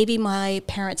like maybe my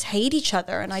parents hate each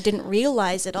other and I didn't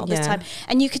realize it all this time.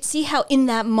 And you could see how in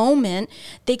that moment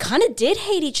they kind of did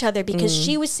hate each other because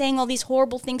she was saying all these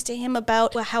horrible things to him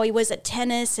about how he was at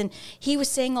tennis, and he was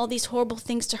saying all these horrible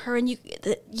things to her, and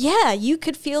you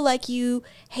could feel like you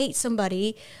hate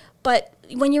somebody, but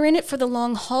when you're in it for the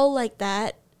long haul like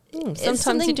that,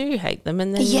 sometimes you do hate them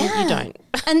and then you don't.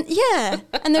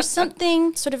 And there's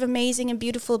something sort of amazing and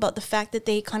beautiful about the fact that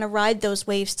they kind of ride those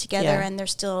waves together and they're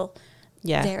still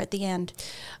there at the end.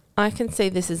 I can see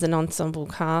this as an ensemble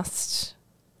cast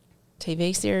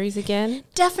TV series again.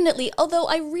 Definitely, although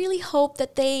I really hope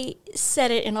that they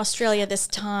set it in Australia this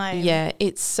time. Yeah,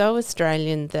 it's so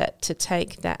Australian that to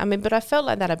take that, I mean, but I felt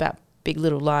like that about Big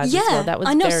Little Lies as well. That was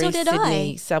very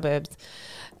Sydney suburbs.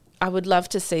 I would love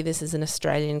to see this as an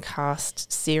Australian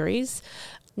cast series.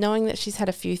 Knowing that she's had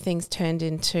a few things turned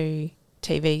into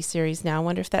TV series now, I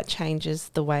wonder if that changes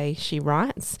the way she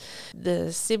writes.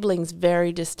 The siblings'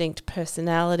 very distinct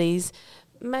personalities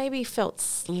maybe felt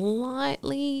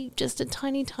slightly, just a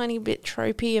tiny, tiny bit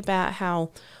tropey about how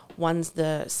one's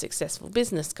the successful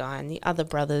business guy and the other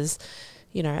brother's,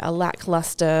 you know, a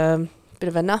lackluster, bit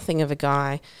of a nothing of a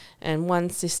guy, and one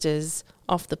sister's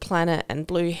off the planet and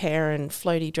blue hair and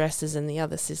floaty dresses, and the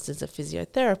other sister's a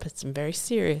physiotherapist and very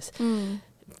serious.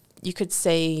 You could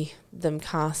see them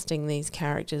casting these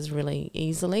characters really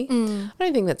easily. I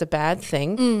don't think that's a bad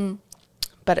thing,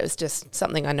 but it was just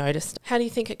something I noticed. How do you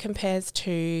think it compares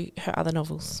to her other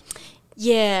novels?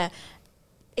 Yeah.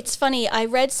 It's funny. I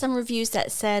read some reviews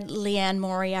that said Liane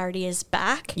Moriarty is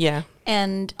back. Yeah.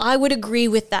 And I would agree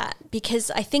with that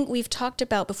because I think we've talked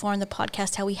about before on the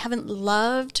podcast how we haven't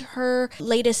loved her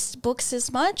latest books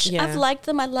as much. Yeah. I've liked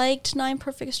them. I liked Nine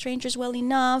Perfect Strangers well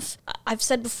enough. I've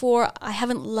said before, I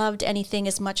haven't loved anything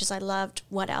as much as I loved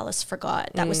What Alice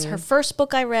Forgot. That was her first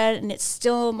book I read, and it's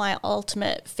still my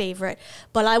ultimate favorite.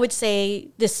 But I would say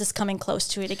this is coming close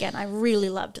to it again. I really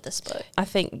loved this book. I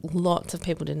think lots of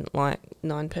people didn't like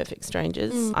Nine Perfect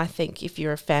Strangers. I think if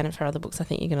you're a fan of her other books, I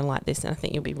think you're going to like this, and I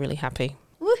think you'll be really happy.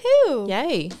 Woohoo!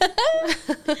 Yay!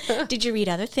 Did you read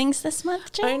other things this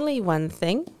month, Jayne? Only one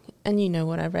thing, and you know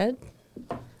what I read.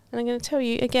 And I'm going to tell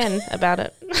you again about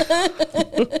it.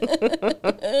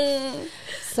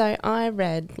 So I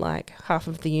read like half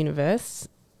of the universe,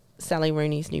 Sally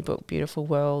Rooney's new book, Beautiful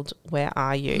World, Where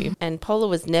Are You? And Paula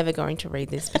was never going to read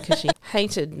this because she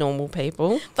hated normal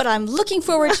people. But I'm looking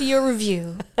forward to your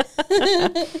review.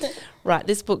 Right,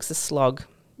 this book's a slog.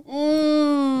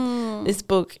 This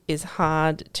book is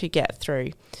hard to get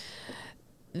through.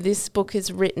 This book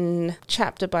is written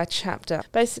chapter by chapter.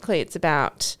 Basically, it's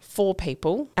about 4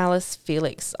 people, Alice,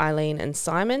 Felix, Eileen and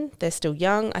Simon. They're still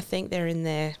young. I think they're in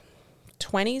their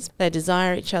 20s. They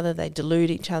desire each other. They delude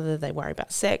each other. They worry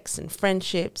about sex and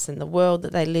friendships and the world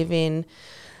that they live in.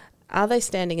 Are they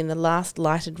standing in the last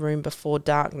lighted room before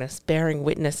darkness, bearing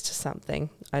witness to something?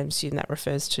 I assume that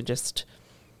refers to just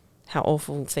how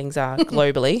awful things are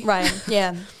globally. Right,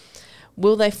 yeah.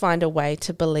 Will they find a way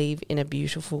to believe in a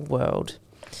beautiful world?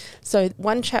 So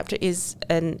one chapter is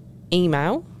an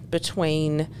email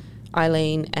between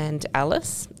Eileen and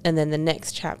Alice, and then the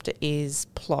next chapter is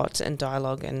plot and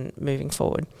dialogue and moving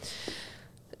forward.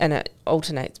 And it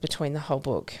alternates between the whole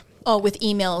book. Oh, with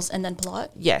emails and then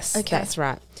plot? Yes, okay. That's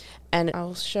right. And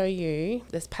I'll show you,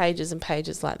 there's pages and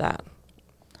pages like that.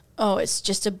 Oh, it's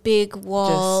just a big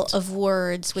wall of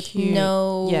words with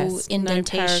no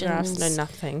indentations. No paragraphs, no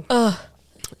nothing. Ugh.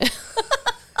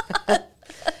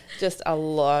 Just a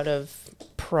lot of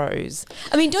prose.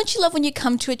 I mean, don't you love when you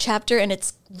come to a chapter and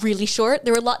it's really short?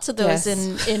 There were lots of those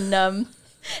in Apples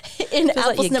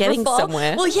like you're getting Fall.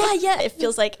 Somewhere. Well, yeah. It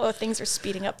feels like, things are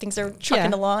speeding up. Things are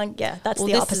trucking along. Yeah, that's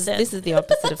the opposite. This is the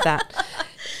opposite of that.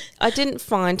 I didn't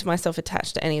find myself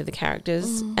attached to any of the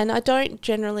characters, and I don't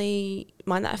generally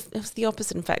mind that. It was the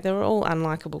opposite. In fact, they were all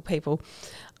unlikable people.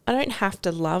 I don't have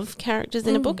to love characters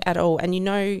in a book at all, and you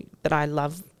know that I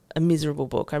love a miserable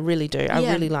book. I really do. I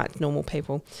really like normal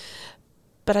people.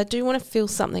 But I do want to feel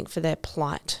something for their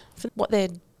plight, for what they're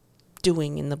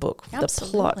doing in the book, the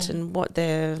plot and what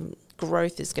their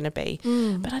growth is going to be.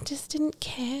 But I just didn't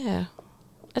care.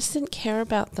 I just didn't care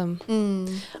about them.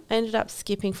 I ended up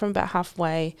skipping from about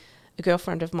halfway. A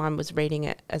girlfriend of mine was reading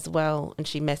it as well, and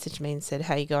she messaged me and said,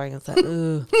 "How are you going?" I was like,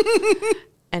 "Ooh."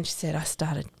 And she said, "I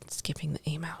started skipping the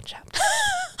email chapter.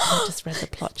 I just read the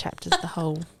plot chapters, the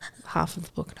whole half of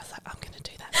the book." And I was like, "I'm going to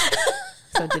do that."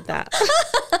 So I did that.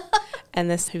 And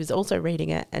this, who was also reading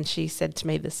it, and she said to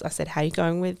me this, I said, "How are you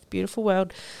going with Beautiful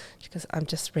World?" She goes, "I'm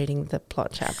just reading the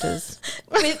plot chapters."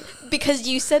 Because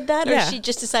you said that, or she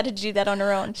just decided to do that on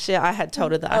her own? I had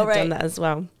told her that I had done that as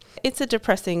well. It's a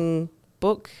depressing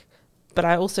book, but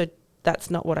that's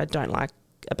not what I don't like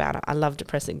about it. I love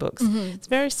depressing books. It's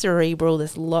very cerebral.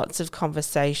 There's lots of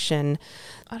conversation.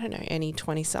 I don't know any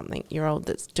 20-something-year-old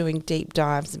that's doing deep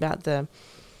dives about the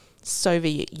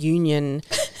Soviet Union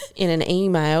in an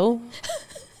email,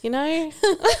 you know?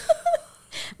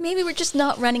 Maybe we're just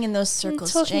not running in those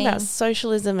circles, I'm talking Jayne. about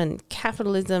socialism and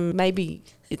capitalism. Maybe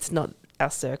it's not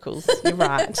our circles. You're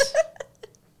right.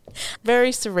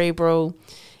 Very cerebral.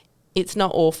 It's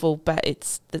not awful, but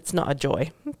it's not a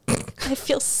joy. I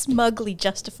feel smugly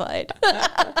justified.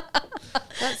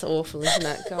 That's awful, isn't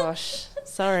it? Gosh.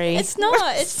 Sorry. It's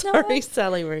not. Sorry,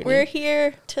 Sally Rooney. We're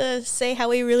here to say how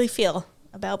we really feel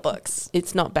about books.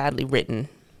 It's not badly written.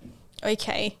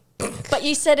 Okay. But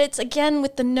you said it's, again,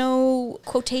 with the no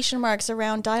quotation marks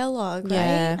around dialogue, right?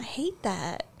 Yeah. I hate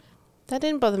that. That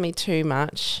didn't bother me too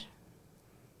much.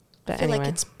 But I feel anyway.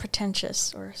 like it's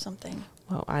pretentious or something.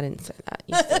 Well, I didn't say that.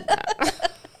 You said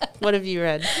that. What have you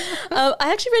read? I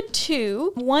actually read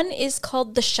 2. One is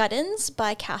called The Shut-Ins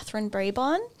by Katherine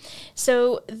Brabon.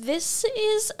 So this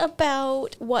is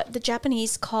about what the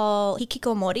Japanese call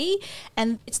hikikomori,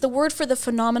 and it's the word for the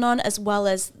phenomenon as well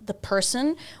as the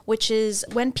person, which is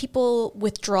when people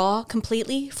withdraw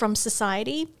completely from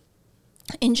society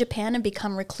in Japan and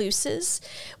become recluses,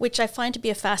 which I find to be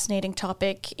a fascinating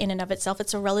topic in and of itself.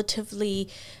 It's a relatively,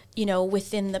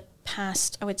 within the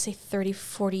past, I would say 30,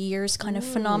 40 years kind of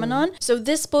phenomenon. So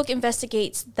this book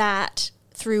investigates that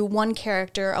through one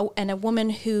character and a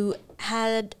woman who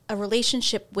had a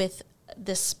relationship with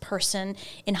this person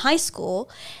in high school,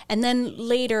 and then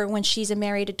later when she's a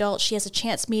married adult, she has a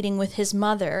chance meeting with his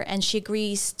mother, and she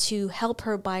agrees to help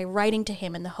her by writing to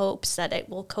him in the hopes that it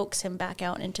will coax him back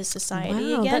out into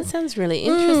society again. That sounds really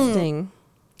interesting.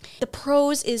 The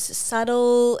prose is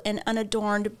subtle and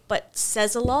unadorned, but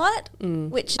says a lot,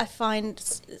 which I find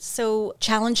so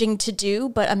challenging to do,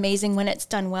 but amazing when it's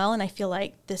done well. And I feel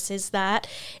like this is that.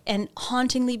 And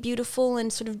hauntingly beautiful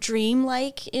and sort of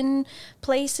dreamlike in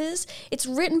places. It's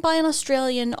written by an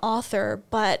Australian author,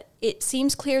 but it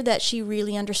seems clear that she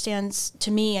really understands, to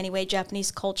me anyway,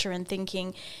 Japanese culture and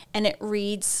thinking, and it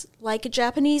reads like a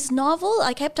Japanese novel.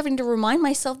 I kept having to remind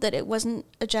myself that it wasn't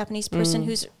a Japanese person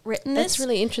who's written this. That's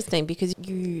really interesting because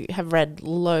you have read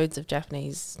loads of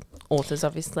Japanese authors,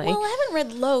 obviously. Well, I haven't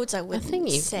read loads, I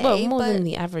wouldn't say. Well, more than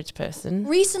the average person.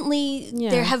 Recently,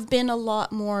 there have been a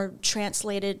lot more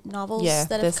translated novels that have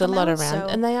come out. Yeah, there's a lot around,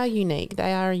 and they are unique.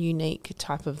 They are a unique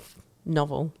type of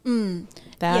novel.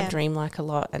 They are dreamlike a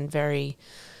lot and very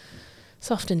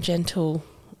soft and gentle,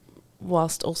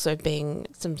 whilst also being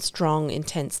some strong,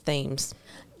 intense themes.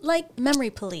 Like Memory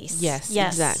Police. Yes,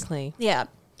 exactly. Yeah.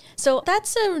 So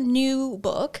that's a new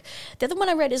book. The other one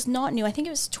I read is not new. I think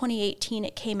it was 2018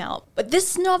 it came out. But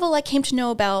this novel I came to know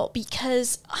about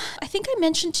because I think I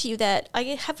mentioned to you that I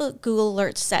have a Google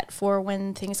alert set for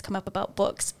when things come up about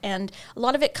books. And a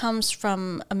lot of it comes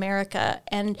from America.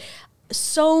 And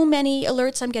so many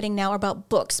alerts I'm getting now are about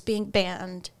books being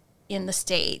banned in the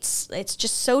States. It's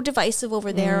just so divisive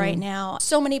over there right now.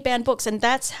 So many banned books, and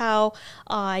that's how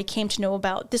I came to know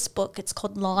about this book. It's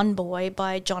called Lawn Boy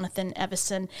by Jonathan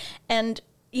Evison. And,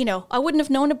 I wouldn't have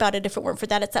known about it if it weren't for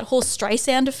that. It's that whole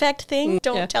Streisand effect thing.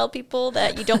 Don't tell people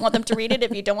that you don't want them to read it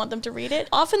if you don't want them to read it.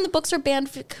 Often the books are banned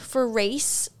for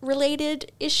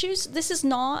race-related issues. This is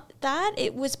not that.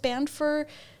 It was banned for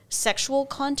sexual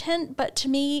content, but to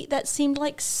me that seemed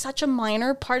like such a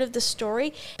minor part of the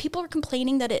story. People are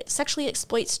complaining that it sexually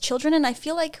exploits children, and I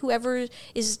feel like whoever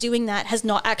is doing that has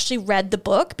not actually read the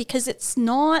book, because it's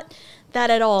not that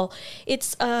at all.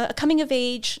 It's a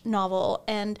coming-of-age novel,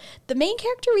 and the main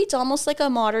character reads almost like a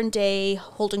modern-day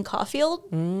Holden Caulfield,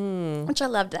 which I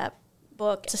loved that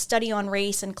book. It's a study on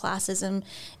race and classism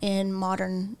in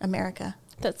modern America.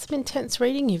 That's some intense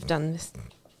reading you've done this.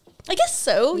 I guess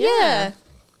so, yeah.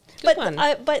 Good one.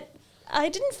 But I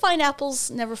didn't find Apples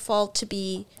Never Fall to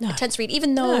be a tense read,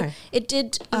 even though it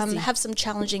did have some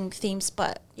challenging themes,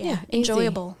 but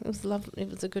enjoyable. Easy. It was lovely.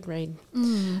 It was a good read.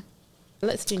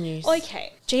 Let's do news.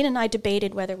 Okay. Jayne and I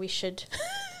debated whether we should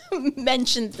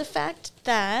mention the fact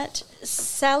that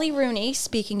Sally Rooney,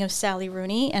 speaking of Sally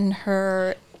Rooney and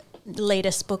her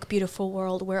latest book, Beautiful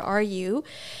World, Where Are You?,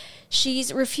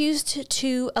 she's refused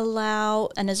to allow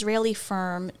an Israeli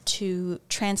firm to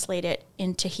translate it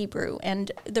into Hebrew.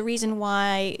 And the reason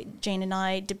why Jayne and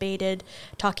I debated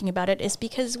talking about it is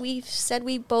because we've said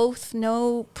we both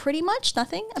know pretty much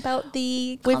nothing about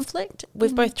the conflict.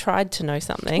 We've both tried to know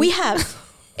something. We have.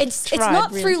 It's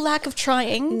not through lack of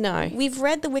trying. No. We've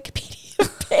read the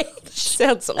Wikipedia page.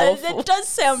 Sounds awful. It does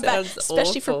sound bad,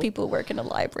 especially for people who work in a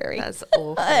library. That's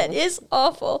awful. It is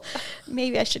awful.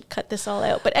 Maybe I should cut this all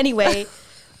out. But anyway,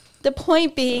 the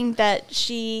point being that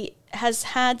she has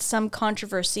had some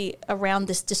controversy around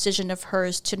this decision of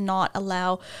hers to not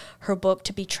allow her book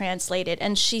to be translated.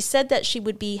 And she said that she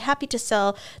would be happy to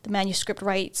sell the manuscript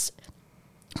rights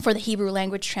for the Hebrew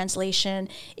language translation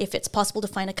if it's possible to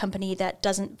find a company that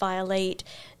doesn't violate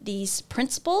these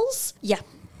principles. Yeah,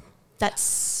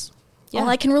 that's all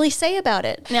I can really say about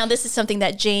it. Now, this is something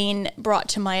that Jayne brought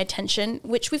to my attention,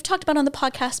 which we've talked about on the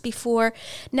podcast before.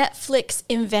 Netflix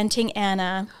Inventing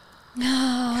Anna.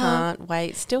 Can't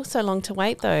wait. Still so long to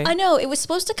wait, though. I know. It was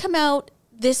supposed to come out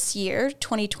this year,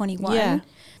 2021. Yeah.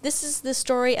 This is the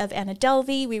story of Anna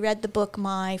Delvey. We read the book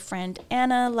My Friend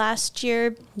Anna last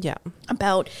year. Yeah.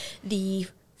 About the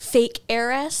fake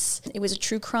heiress. It was a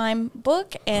true crime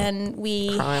book, and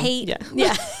we hate...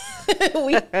 Yeah.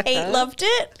 We hate-loved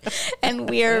it, and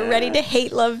we are ready to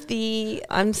hate-love the...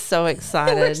 I'm so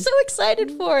excited. We're so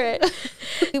excited for it.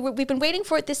 We've been waiting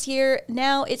for it this year.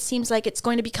 Now it seems like it's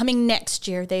going to be coming next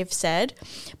year, they've said.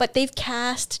 But they've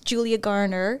cast Julia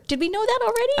Garner. Did we know that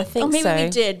already? I think so. Maybe we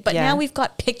did. But now we've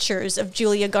got pictures of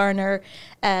Julia Garner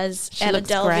as Anna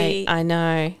Delvey. Great. I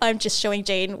know. I'm just showing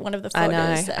Jayne one of the photos.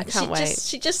 I know. I can't wait.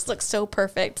 She just looks so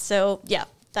perfect. So, yeah,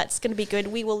 that's going to be good.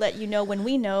 We will let you know when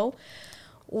we know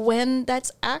when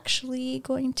that's actually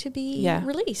going to be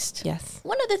released. Yes.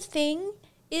 One other thing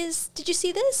is, did you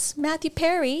see this? Matthew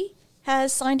Perry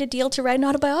has signed a deal to write an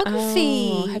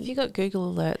autobiography. Oh, have you got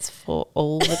Google alerts for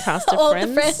all the cast of all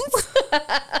Friends? The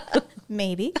Friends?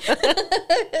 Maybe.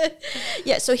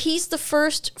 Yeah, so he's the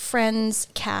first Friends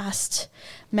cast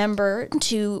member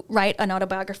to write an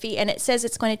autobiography, and it says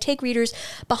it's going to take readers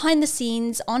behind the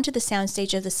scenes onto the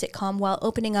soundstage of the sitcom while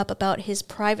opening up about his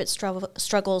private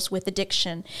struggles with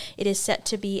addiction. It is set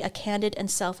to be a candid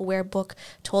and self-aware book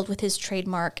told with his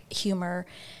trademark humor,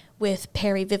 with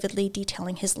Perry vividly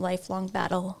detailing his lifelong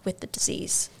battle with the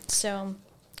disease. So,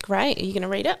 great. Are you going to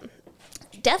read it?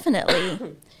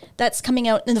 Definitely. That's coming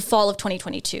out in the fall of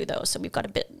 2022, though, so we've got a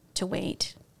bit to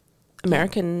wait.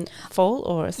 American fall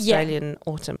or Australian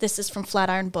autumn? This is from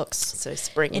Flatiron Books. So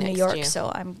spring in next New York. year.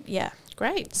 So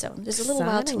great. So there's a little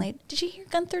while till late. Did you hear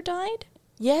Gunther died?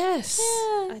 Yes,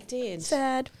 yeah, I did.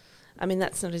 Sad. I mean,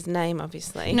 that's not his name,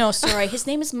 obviously. No, sorry. His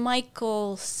name is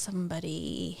Michael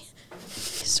somebody.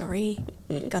 Sorry,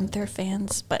 Gunther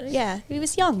fans. But yeah, he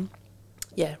was young.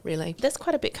 Yeah, really. There's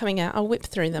quite a bit coming out. I'll whip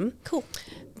through them. Cool.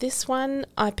 This one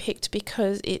I picked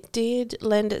because it did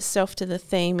lend itself to the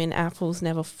theme in Apples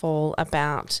Never Fall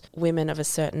about women of a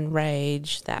certain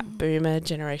rage, that boomer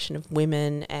generation of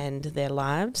women and their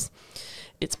lives.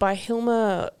 It's by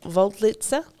Hilma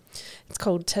Wolitzer. It's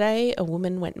called Today a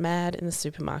Woman Went Mad in the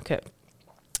Supermarket.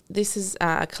 This is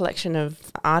a collection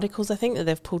of articles, I think, that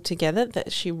they've pulled together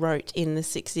that she wrote in the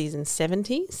 60s and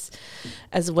 70s,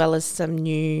 as well as some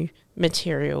new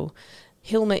material.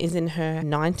 Hilma is in her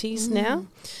 90s now.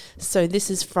 So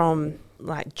this is from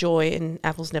like Joy and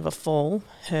Apples Never Fall,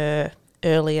 her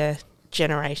earlier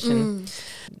generation.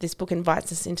 This book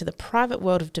invites us into the private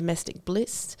world of domestic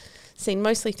bliss, seen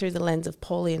mostly through the lens of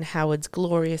Paulie and Howard's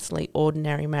gloriously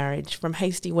ordinary marriage, from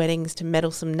hasty weddings to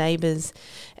meddlesome neighbours,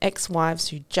 ex-wives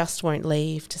who just won't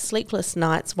leave, to sleepless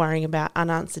nights worrying about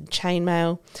unanswered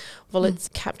chainmail.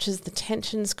 Wolitzer captures the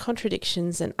tensions,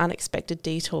 contradictions and unexpected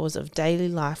detours of daily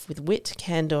life with wit,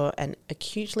 candour and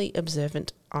acutely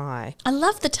observant eye. I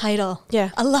love the title.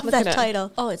 Yeah. I love that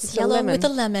title. Oh, it's Yellow with a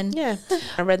Lemon. Yeah.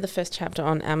 I read the first chapter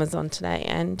on Amazon today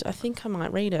and I think I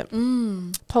might read it.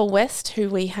 Paul West, who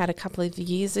we had a couple of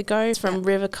years ago from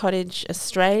River Cottage,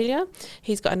 Australia,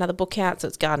 he's got another book out. So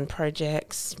it's garden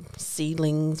projects,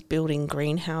 seedlings, building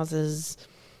greenhouses,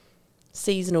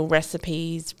 seasonal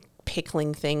recipes,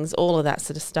 pickling things, all of that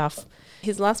sort of stuff.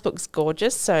 His last book's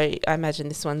gorgeous, so I imagine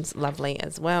this one's lovely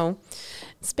as well.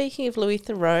 Speaking of Louis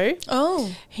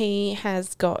Theroux, he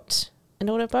has got an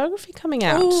autobiography coming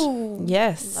out. Ooh,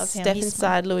 yes, love him. Step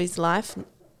inside Louis' life.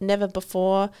 Never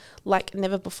before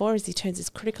as he turns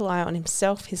his critical eye on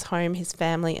himself, his home, his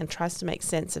family, and tries to make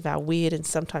sense of our weird and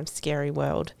sometimes scary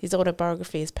world. His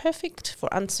autobiography is perfect for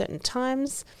uncertain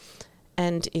times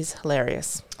and is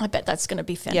hilarious. I bet that's going to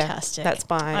be fantastic. Yeah, that's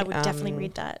by... I would definitely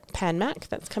read that. Pan Mac,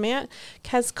 that's coming out.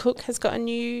 Cooke has got a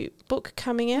new book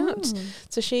coming out.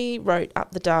 So she wrote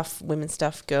Up the Duff, women's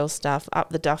stuff, girls stuff. Up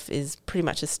the Duff is pretty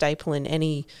much a staple in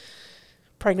any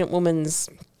pregnant woman's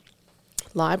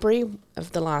library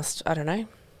of the last,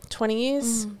 20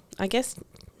 years, I guess.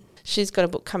 She's got a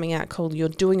book coming out called You're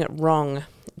Doing It Wrong.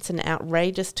 It's an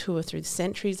outrageous tour through the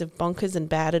centuries of bonkers and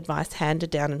bad advice handed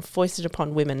down and foisted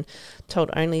upon women, told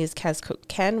only as Cooke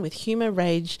can, with humour,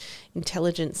 rage,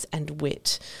 intelligence and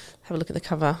wit. Have a look at the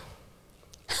cover.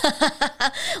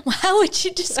 How would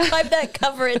you describe that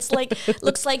cover? It's like,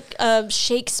 looks like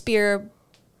Shakespeare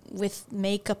with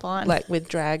makeup on. Like with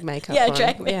drag makeup on.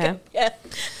 Drag makeup, yeah.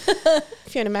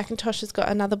 Fiona McIntosh has got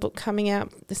another book coming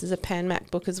out. This is a Pan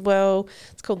Mac book as well.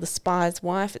 It's called The Spy's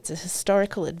Wife. It's a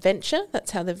historical adventure.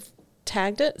 That's how they've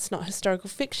tagged it. It's not historical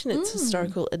fiction. It's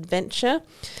historical adventure.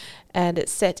 And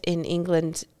it's set in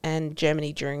England and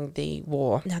Germany during the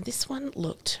war. Now, this one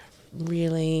looked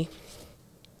really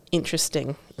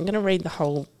interesting. I'm going to read the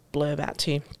whole blurb out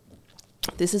to you.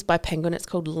 This is by Penguin. It's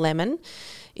called Lemon.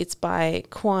 It's by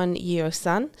Kwon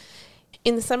Yeo-Sun.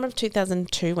 In the summer of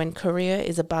 2002, when Korea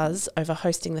is abuzz over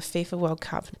hosting the FIFA World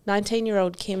Cup,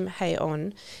 19-year-old Kim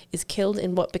Hae-on is killed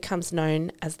in what becomes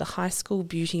known as the high school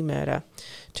beauty murder.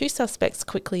 Two suspects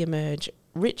quickly emerge,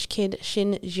 rich kid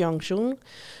Shin Jeongjung,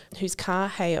 whose car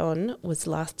Haeon was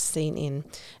last seen in,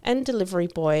 and delivery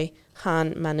boy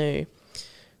Han Manu,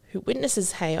 who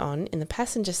witnesses Haeon in the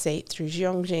passenger seat through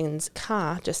Jeongjin's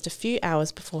car just a few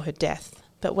hours before her death.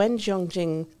 But when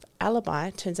Jeongjin's alibi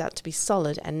turns out to be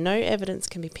solid and no evidence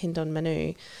can be pinned on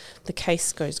Manu, the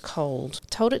case goes cold.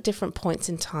 Told at different points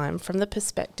in time from the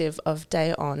perspective of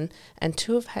Daeon and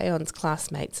two of Haeon's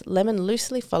classmates, Lemon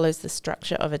loosely follows the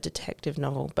structure of a detective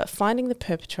novel, but finding the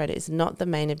perpetrator is not the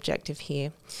main objective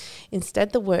here.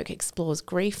 Instead, the work explores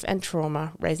grief and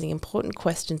trauma, raising important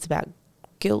questions about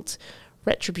guilt,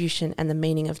 retribution, and the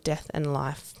meaning of death and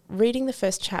life. Reading the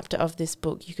first chapter of this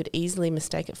book, you could easily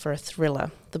mistake it for a thriller.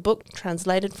 The book,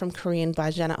 translated from Korean by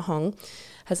Janet Hong,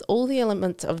 has all the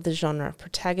elements of the genre: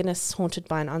 protagonists haunted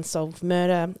by an unsolved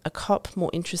murder, a cop more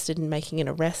interested in making an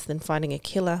arrest than finding a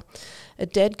killer, a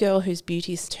dead girl whose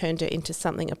beauties turned her into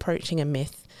something approaching a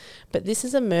myth. But this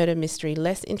is a murder mystery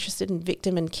less interested in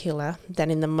victim and killer than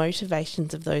in the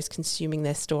motivations of those consuming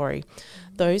their story,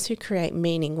 those who create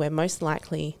meaning where most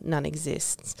likely none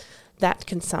exists. That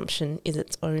consumption is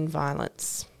its own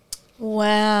violence.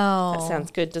 Wow. That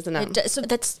sounds good, doesn't it? So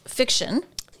that's fiction.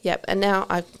 Yep. And now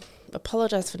I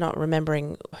apologise for not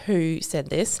remembering who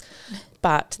said this,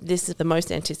 but this is the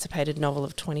most anticipated novel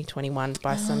of 2021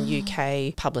 by some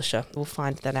UK publisher. We'll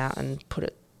find that out and put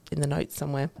it in the notes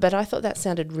somewhere. But I thought that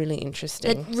sounded really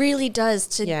interesting. It really does,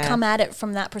 to come at it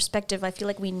from that perspective. I feel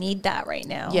like we need that right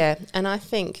now. Yeah, and I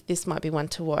think this might be one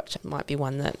to watch. It might be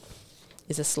one that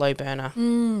is a slow burner.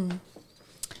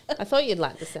 I thought you'd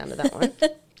like the sound of that one.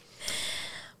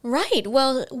 Right.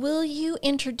 Well, will you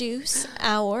introduce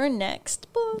our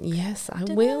next book? Yes, I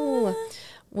will.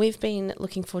 We've been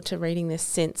looking forward to reading this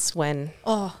since when?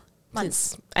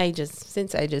 Months.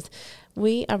 Since ages.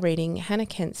 We are reading Hannah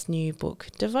Kent's new book,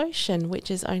 Devotion, which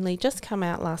has only just come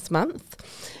out last month.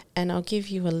 And I'll give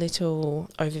you a little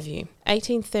overview.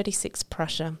 1836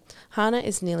 Prussia. Hannah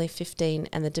is nearly 15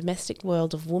 and the domestic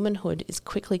world of womanhood is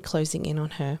quickly closing in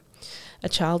on her. A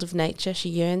child of nature, she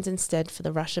yearns instead for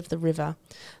the rush of the river,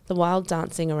 the wild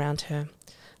dancing around her.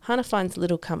 Hannah finds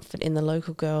little comfort in the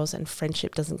local girls and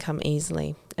friendship doesn't come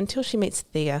easily until she meets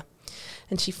Thea,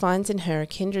 and she finds in her a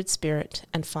kindred spirit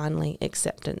and finally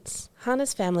acceptance.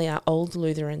 Hannah's family are old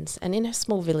Lutherans, and in her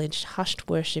small village, hushed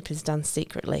worship is done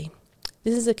secretly.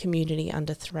 This is a community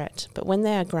under threat, but when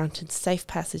they are granted safe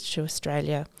passage to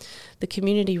Australia, the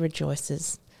community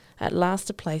rejoices. At last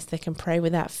a place they can pray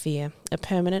without fear, a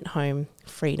permanent home,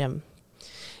 freedom.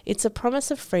 It's a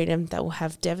promise of freedom that will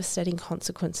have devastating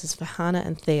consequences for Hannah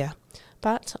and Thea,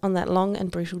 but on that long and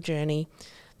brutal journey,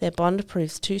 their bond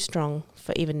proves too strong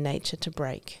for even nature to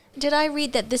break. Did I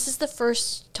read that this is the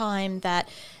first time that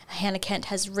Hannah Kent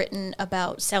has written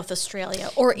about South Australia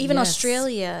or even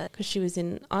Australia? Because she was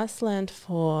in Iceland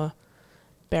for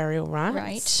burial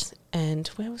rites. Right. And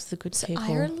where was the good people?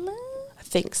 Ireland? I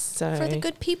think so. For the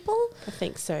good people? I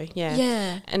think so, yeah.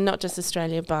 Yeah. And not just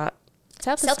Australia, but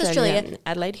South Australia and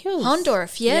Adelaide Hills.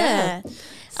 Hondorf, yeah.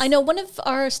 I know one of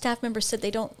our staff members said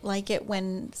they don't like it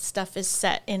when stuff is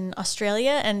set in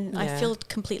Australia, and I feel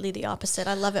completely the opposite.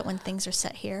 I love it when things are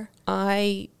set here.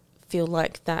 I feel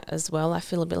like that as well. I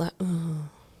feel a bit like,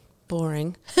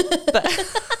 boring.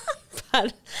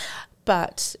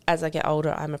 But as I get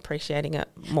older, I'm appreciating it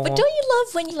more. But don't you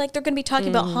love when they're going to be talking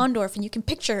about Hondorf and you can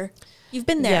picture you've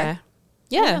been there?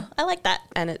 Yeah, I like that.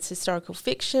 And it's historical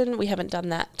fiction. We haven't done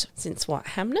that since,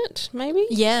 Hamnet, maybe?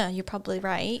 Yeah, you're probably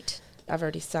right. I've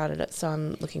already started it, so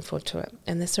I'm looking forward to it.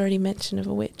 And there's already mention of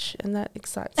a witch, and that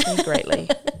excites me greatly.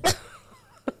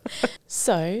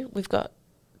 So we've got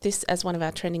this as one of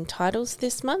our trending titles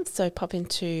this month. So pop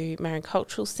into Marion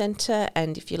Cultural Centre,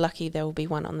 and if you're lucky, there will be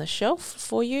one on the shelf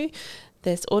for you.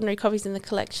 There's ordinary copies in the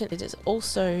collection. It is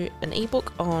also an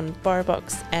ebook on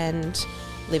BorrowBox and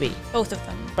Libby. Both of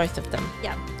them. Both of them.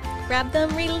 Yeah. Grab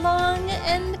them, read along,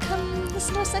 and come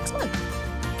listen to us next month.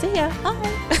 See ya. Bye.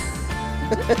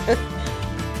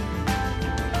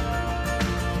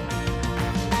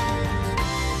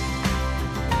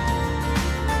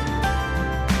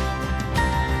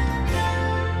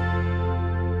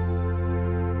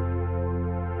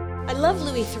 I love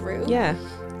Louis Theroux. Yeah.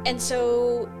 And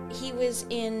so he was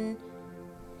in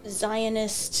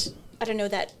Zionist, I don't know,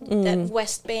 that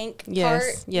West Bank part,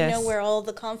 where all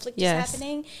the conflict is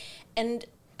happening. And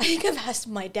I think I've asked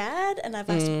my dad and I've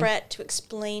asked Brett to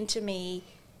explain to me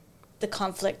the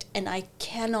conflict, and I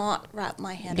cannot wrap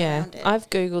my head around it. I've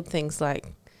Googled things like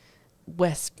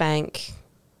West Bank,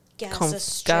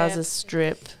 Gaza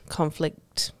Strip,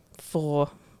 conflict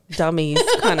for dummies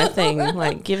kind of thing.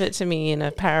 Like, give it to me in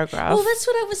a paragraph. Well, that's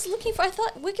what I was looking for. I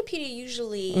thought Wikipedia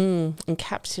usually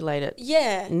encapsulate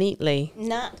it neatly.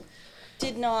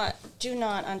 Do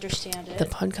not understand it. The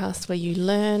podcast where you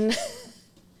learn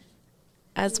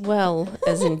as well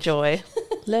as enjoy.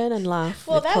 Learn and laugh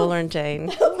with Paula and Jayne.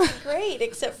 That would be great,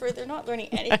 except for they're not learning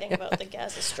anything about the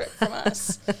Gaza Strip from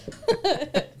us.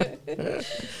 Okay.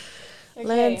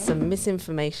 Learn some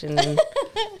misinformation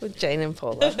with Jayne and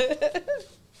Paula.